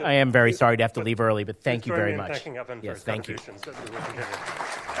 I am very sorry to have to leave early, but thank you very much. Thanking Evan for his thank you. contributions. We will continue.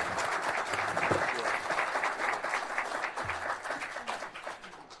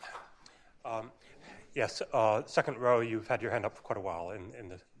 Yes, second row, you've had your hand up for quite a while in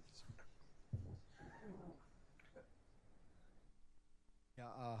the...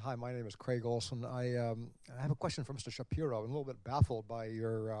 Hi, my name is Craig Olson. I have a question for Mr. Shapiro. I'm a little bit baffled by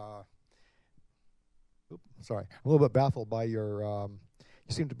your. You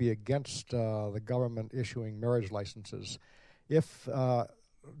seem to be against the government issuing marriage licenses. If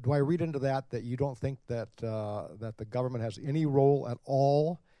do I read into that you don't think that that the government has any role at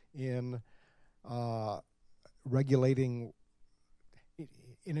all in regulating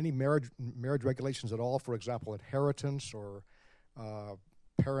in any marriage regulations at all? For example, inheritance or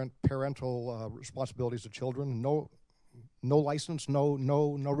parental responsibilities of children? No license,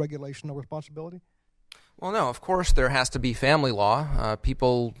 no regulation, no responsibility? Well, no, of course there has to be family law.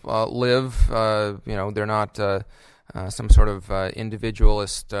 People live, they're not some sort of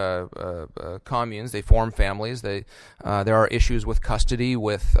individualist communes. They form families. There are issues with custody,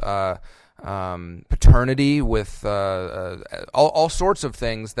 with paternity, with all sorts of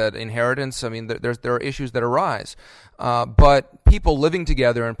things that inheritance. I mean, there are issues that arise. But people living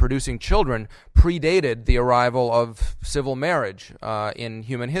together and producing children predated the arrival of civil marriage in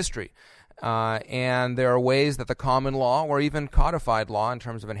human history. And there are ways that the common law or even codified law in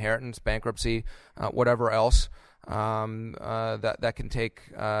terms of inheritance, bankruptcy, whatever else, that can take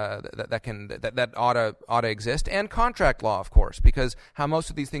that ought to exist, and contract law, of course, because how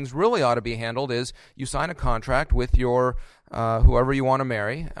most of these things really ought to be handled is you sign a contract with your whoever you want to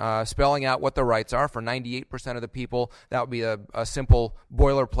marry, spelling out what the rights are. For 98% of the people, that would be a simple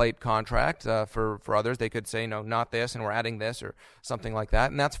boilerplate contract. For others, they could say, no, not this, and we're adding this, or something like that,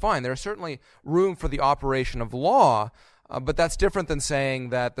 and that's fine. There's certainly room for the operation of law, but that's different than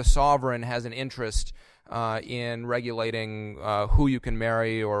saying that the sovereign has an interest in regulating who you can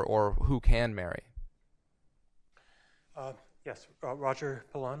marry or who can marry. Yes, Roger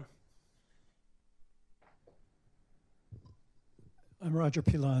Pilon. I'm Roger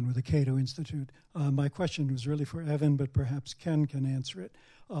Pilon with the Cato Institute. My question was really for Evan, but perhaps Ken can answer it.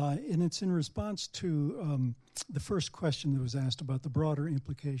 And it's in response to the first question that was asked about the broader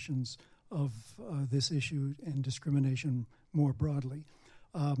implications of this issue and discrimination more broadly.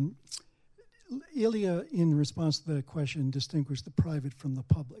 Ilya, in response to that question, distinguished the private from the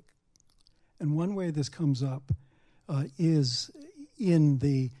public. And one way this comes up is in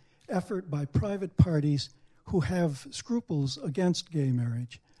the effort by private parties who have scruples against gay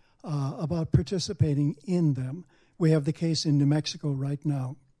marriage about participating in them. We have the case in New Mexico right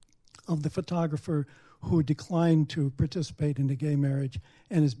now of the photographer who declined to participate in a gay marriage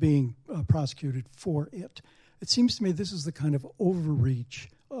and is being prosecuted for it. It seems to me this is the kind of overreach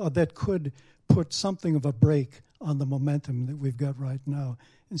that could put something of a brake on the momentum that we've got right now.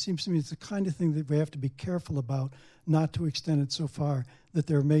 And it seems to me it's the kind of thing that we have to be careful about, not to extend it so far that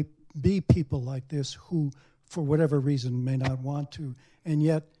there may be people like this who, for whatever reason, may not want to, and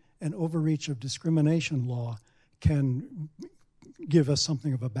yet an overreach of discrimination law can give us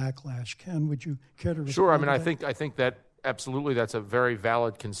something of a backlash. Ken, would you care to respond? Sure. I mean, to I think that absolutely that's a very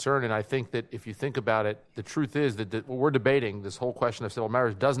valid concern, and I think that if you think about it, the truth is that what we're debating, this whole question of civil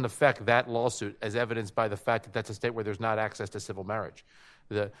marriage, doesn't affect that lawsuit, as evidenced by the fact that that's a state where there's not access to civil marriage.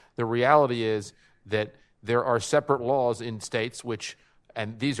 The reality is that there are separate laws in states which,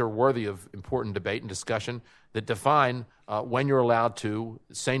 and these are worthy of important debate and discussion, that define when you're allowed to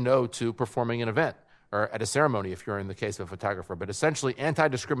say no to performing an event or at a ceremony if you're in the case of a photographer. But essentially,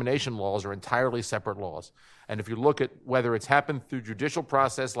 anti-discrimination laws are entirely separate laws. And if you look at whether it's happened through judicial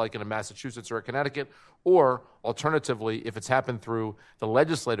process like in a Massachusetts or a Connecticut, or alternatively, if it's happened through the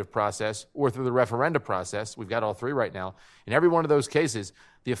legislative process or through the referenda process, we've got all three right now, in every one of those cases,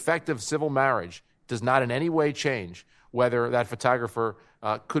 the effect of civil marriage does not in any way change whether that photographer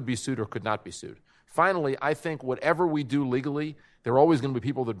could be sued or could not be sued. Finally, I think whatever we do legally, there are always going to be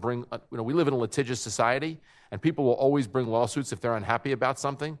people that bring, we live in a litigious society, and people will always bring lawsuits if they're unhappy about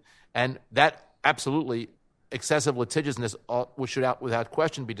something. And that absolutely, excessive litigiousness should without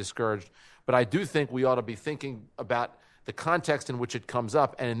question be discouraged. But I do think we ought to be thinking about the context in which it comes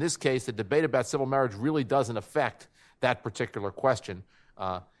up. And in this case, the debate about civil marriage really doesn't affect that particular question,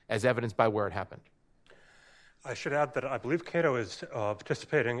 as evidenced by where it happened. I should add that I believe Cato is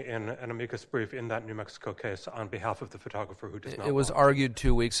participating in an amicus brief in that New Mexico case on behalf of the photographer who does not. It was argued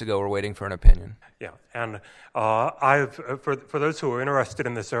 2 weeks ago. We're waiting for an opinion. Yeah, and I've for those who are interested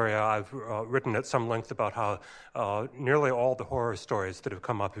in this area, I've written at some length about how nearly all the horror stories that have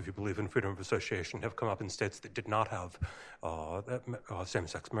come up, if you believe in freedom of association, have come up in states that did not have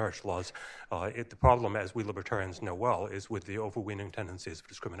same-sex marriage laws. The problem, as we libertarians know well, is with the overweening tendencies of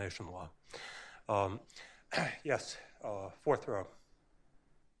discrimination law. Yes, fourth row.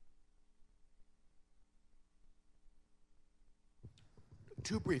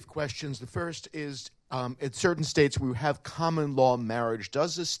 Two brief questions. The first is, in certain states where you have common law marriage,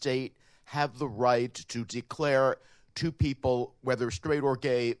 does the state have the right to declare two people, whether straight or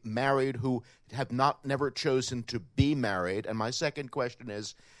gay, married who have never chosen to be married? And my second question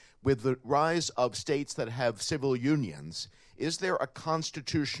is, with the rise of states that have civil unions, is there a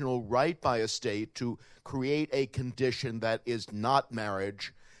constitutional right by a state to create a condition that is not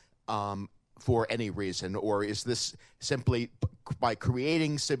marriage for any reason, or is this simply by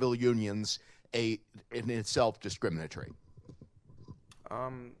creating civil unions in itself discriminatory?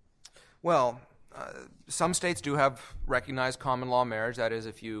 Some states do have recognized common law marriage. That is,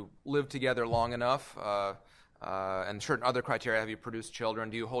 if you live together long enough, and certain other criteria, have you produced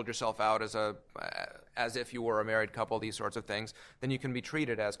children, do you hold yourself out as if you were a married couple, these sorts of things, then you can be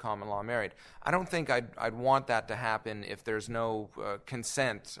treated as common law married. I don't think I'd want that to happen if there's no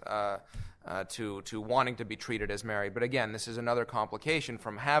consent to wanting to be treated as married. But again, this is another complication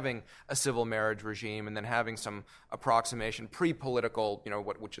from having a civil marriage regime and then having some approximation, pre-political,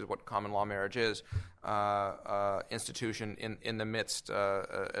 which is what common law marriage is, institution in the midst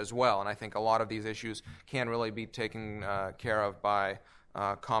as well. And I think a lot of these issues can really be taken care of by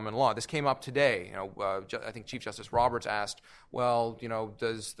common law. This came up today. I think Chief Justice Roberts asked, well,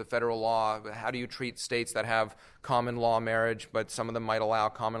 does the federal law, how do you treat states that have common law marriage, but some of them might allow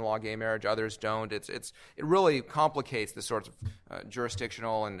common law gay marriage, others don't? It really complicates the sorts of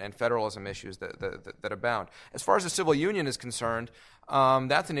jurisdictional and federalism issues that abound. As far as the civil union is concerned,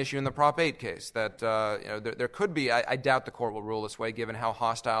 that's an issue in the Prop 8 case that there could be. I doubt the court will rule this way, given how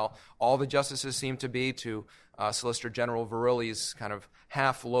hostile all the justices seem to be to Solicitor General Verrilli's kind of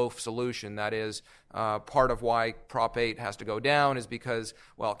half-loaf solution. That is, part of why Prop 8 has to go down is because,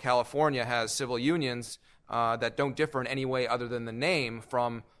 well, California has civil unions that don't differ in any way other than the name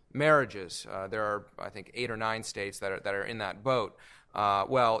from marriages. There are, I think, 8 or 9 states that are in that boat.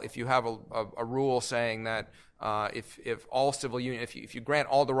 Well, if you have a rule saying that if all civil union, if you grant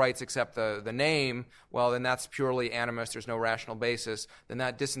all the rights except the name, well, then that's purely animus. There's no rational basis. Then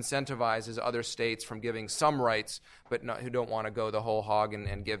that disincentivizes other states from giving some rights, but who don't want to go the whole hog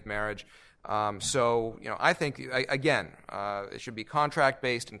and give marriage. So I think again, it should be contract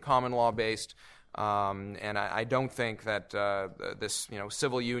based and common law based. And I don't think that this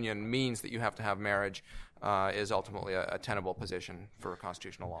civil union means that you have to have marriage. Is ultimately a tenable position for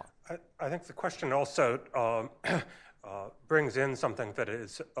constitutional law. I think the question also brings in something that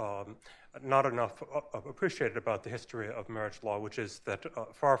is not enough appreciated about the history of marriage law, which is that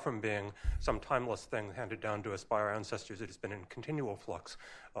far from being some timeless thing handed down to us by our ancestors, it has been in continual flux.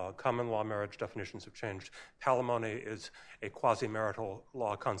 Common law marriage definitions have changed. Palimony is a quasi-marital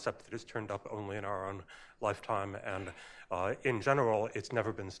law concept that has turned up only in our own lifetime, and in general, it's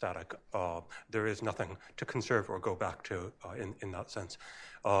never been static. There is nothing to conserve or go back to in that sense.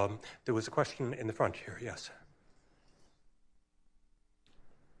 There was a question in the front here, yes.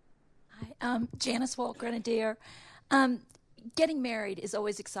 Hi, Janice Walt, Grenadier. Getting married is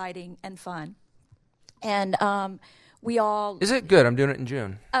always exciting and fun. And we all... Is it good? I'm doing it in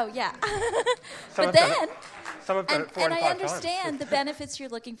June. Oh, yeah. But then... And I understand the benefits you're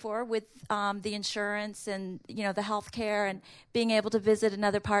looking for with the insurance and the health care and being able to visit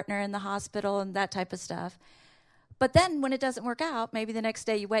another partner in the hospital and that type of stuff. But then when it doesn't work out, maybe the next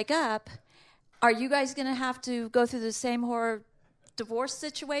day you wake up, are you guys going to have to go through the same horror divorce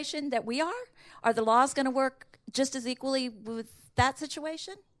situation that we are? Are the laws going to work just as equally with that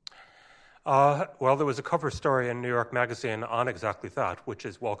situation? Well, there was a cover story in New York Magazine on exactly that, which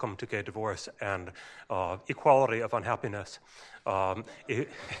is welcome to gay divorce and equality of unhappiness. And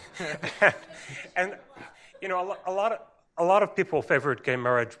a lot of people favored gay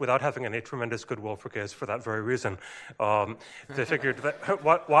marriage without having any tremendous goodwill for gays for that very reason. They figured that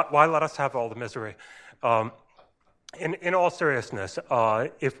why let us have all the misery? In all seriousness,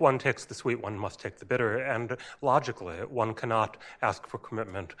 if one takes the sweet, one must take the bitter, and logically, one cannot ask for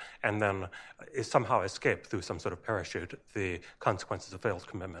commitment and then somehow escape through some sort of parachute the consequences of failed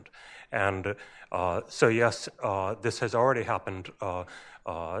commitment. And so yes, this has already happened.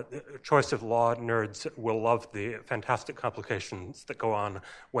 Choice of law nerds will love the fantastic complications that go on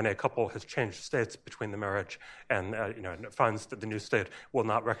when a couple has changed states between the marriage and finds that the new state will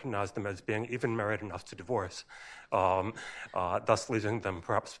not recognize them as being even married enough to divorce, thus leaving them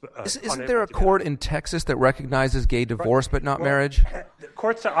perhaps Isn't there a court in Texas that recognizes gay divorce but not marriage?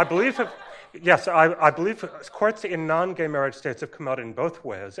 Courts, I believe, I believe courts in non-gay marriage states have come out in both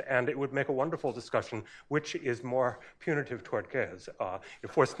ways, and it would make a wonderful discussion which is more punitive toward gays.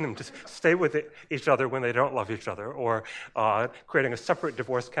 You're forcing them to stay with each other when they don't love each other, or creating a separate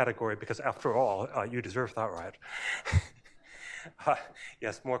divorce category because, after all, you deserve that right.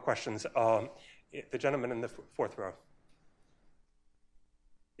 Yes, more questions. The gentleman in the fourth row.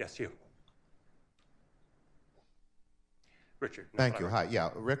 Yes, you. Richard. Thank you. Hi. Yeah,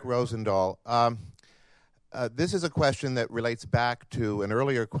 Rick Rosendahl. This is a question that relates back to an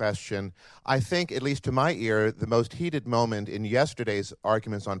earlier question. I think, at least to my ear, the most heated moment in yesterday's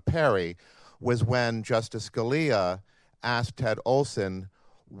arguments on Perry was when Justice Scalia asked Ted Olson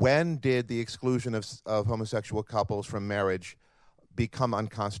when did the exclusion of homosexual couples from marriage become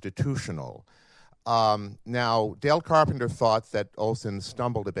unconstitutional? Now, Dale Carpenter thought that Olson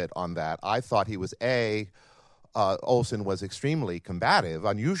stumbled a bit on that. I thought he was, Olson was extremely combative,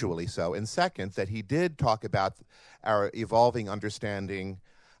 unusually so, and second, that he did talk about our evolving understanding,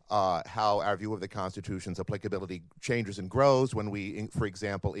 how our view of the Constitution's applicability changes and grows when we, for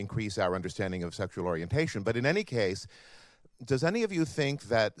example, increase our understanding of sexual orientation. But in any case, does any of you think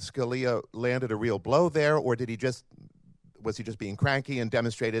that Scalia landed a real blow there, or was he just being cranky and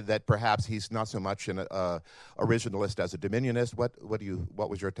demonstrated that perhaps he's not so much an originalist as a dominionist? What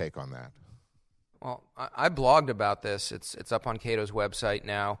was your take on that? Well, I blogged about this. It's up on Cato's website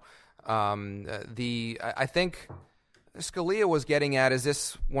now. I think Scalia was getting at, is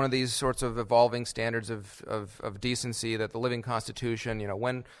this one of these sorts of evolving standards of decency that the living Constitution,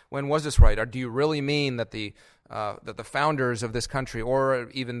 when was this right? Or do you really mean that the founders of this country, or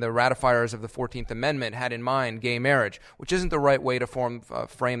even the ratifiers of the 14th Amendment, had in mind gay marriage, which isn't the right way to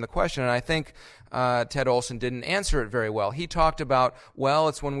frame the question. And I think Ted Olson didn't answer it very well. He talked about,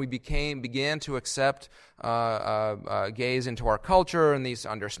 it's when we began to accept gays into our culture and these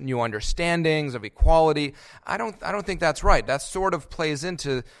new understandings of equality. I don't think that's right. That sort of plays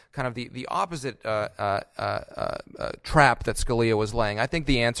into kind of the opposite trap that Scalia was laying. I think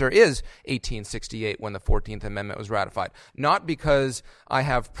the answer is 1868, when the 14th Amendment was ratified. Not because I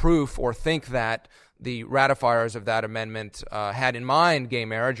have proof or think that the ratifiers of that amendment had in mind gay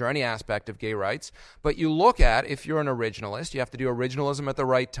marriage or any aspect of gay rights, but you look at, if you're an originalist, you have to do originalism at the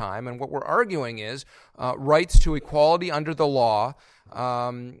right time, and what we're arguing is rights to equality under the law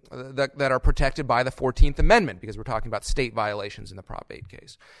that are protected by the 14th Amendment, because we're talking about state violations in the Prop 8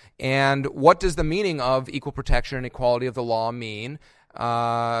 case. And what does the meaning of equal protection and equality of the law mean?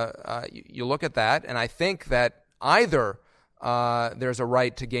 You look at that, and I think that either there's a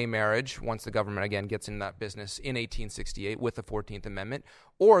right to gay marriage once the government again gets in that business in 1868 with the 14th Amendment,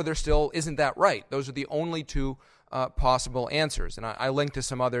 or there still isn't that right. Those are the only two possible answers. And I linked to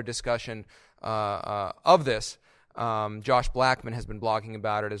some other discussion of this. Josh Blackman has been blogging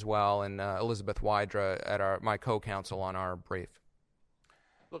about it as well, and Elizabeth Wydra at my co-counsel on our brief.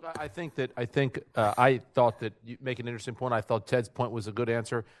 Look, I thought that you make an interesting point. I thought Ted's point was a good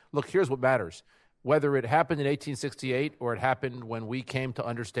answer. Look, here's what matters. Whether it happened in 1868 or it happened when we came to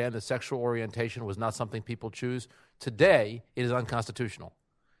understand that sexual orientation was not something people choose, today it is unconstitutional.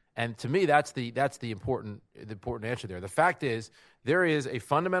 And to me, that's the important answer there. The fact is, there is a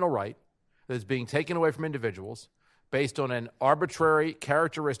fundamental right that is being taken away from individuals based on an arbitrary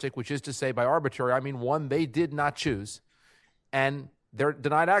characteristic, which is to say, by arbitrary, I mean one they did not choose, and they're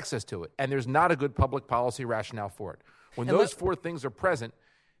denied access to it. And there's not a good public policy rationale for it. When those four things are present,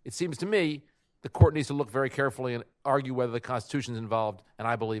 it seems to me the court needs to look very carefully and argue whether the Constitution is involved, and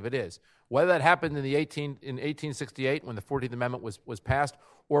I believe it is. Whether that happened in 1868 when the 14th Amendment was passed,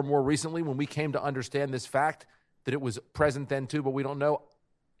 or more recently when we came to understand this fact that it was present then too, but we don't know,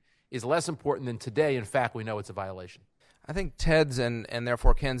 is less important than today. In fact, we know it's a violation. I think Ted's and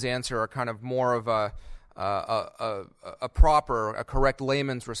therefore Ken's answer are kind of more of a correct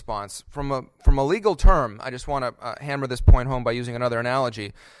layman's response. From a legal term, I just want to hammer this point home by using another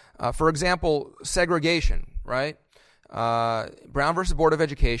analogy. For example, segregation, right? Brown versus Board of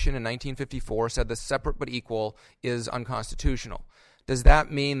Education in 1954 said the separate but equal is unconstitutional. Does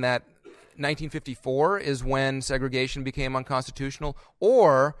that mean that 1954 is when segregation became unconstitutional,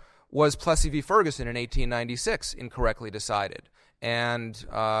 or was Plessy v. Ferguson in 1896 incorrectly decided and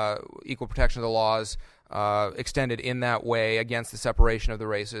equal protection of the laws extended in that way against the separation of the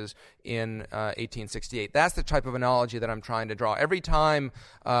races in 1868. That's the type of analogy that I'm trying to draw. Every time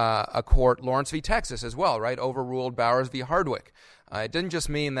a court, Lawrence v. Texas as well, right, overruled Bowers v. Hardwick, it didn't just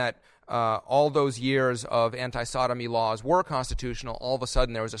mean that all those years of anti-sodomy laws were constitutional. All of a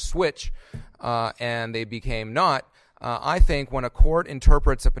sudden there was a switch and they became not. I think when a court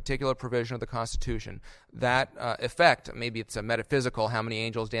interprets a particular provision of the Constitution, that effect, maybe it's a metaphysical, how many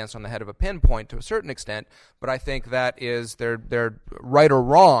angels dance on the head of a pinpoint to a certain extent, but I think that is, they're right or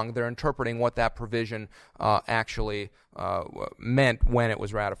wrong, they're interpreting what that provision actually meant when it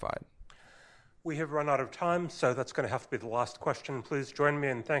was ratified. We have run out of time, so that's going to have to be the last question. Please join me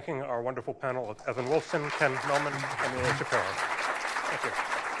in thanking our wonderful panel of Evan Wolfson, Ken Mehlman, and Elaine Shapiro. Thank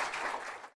you.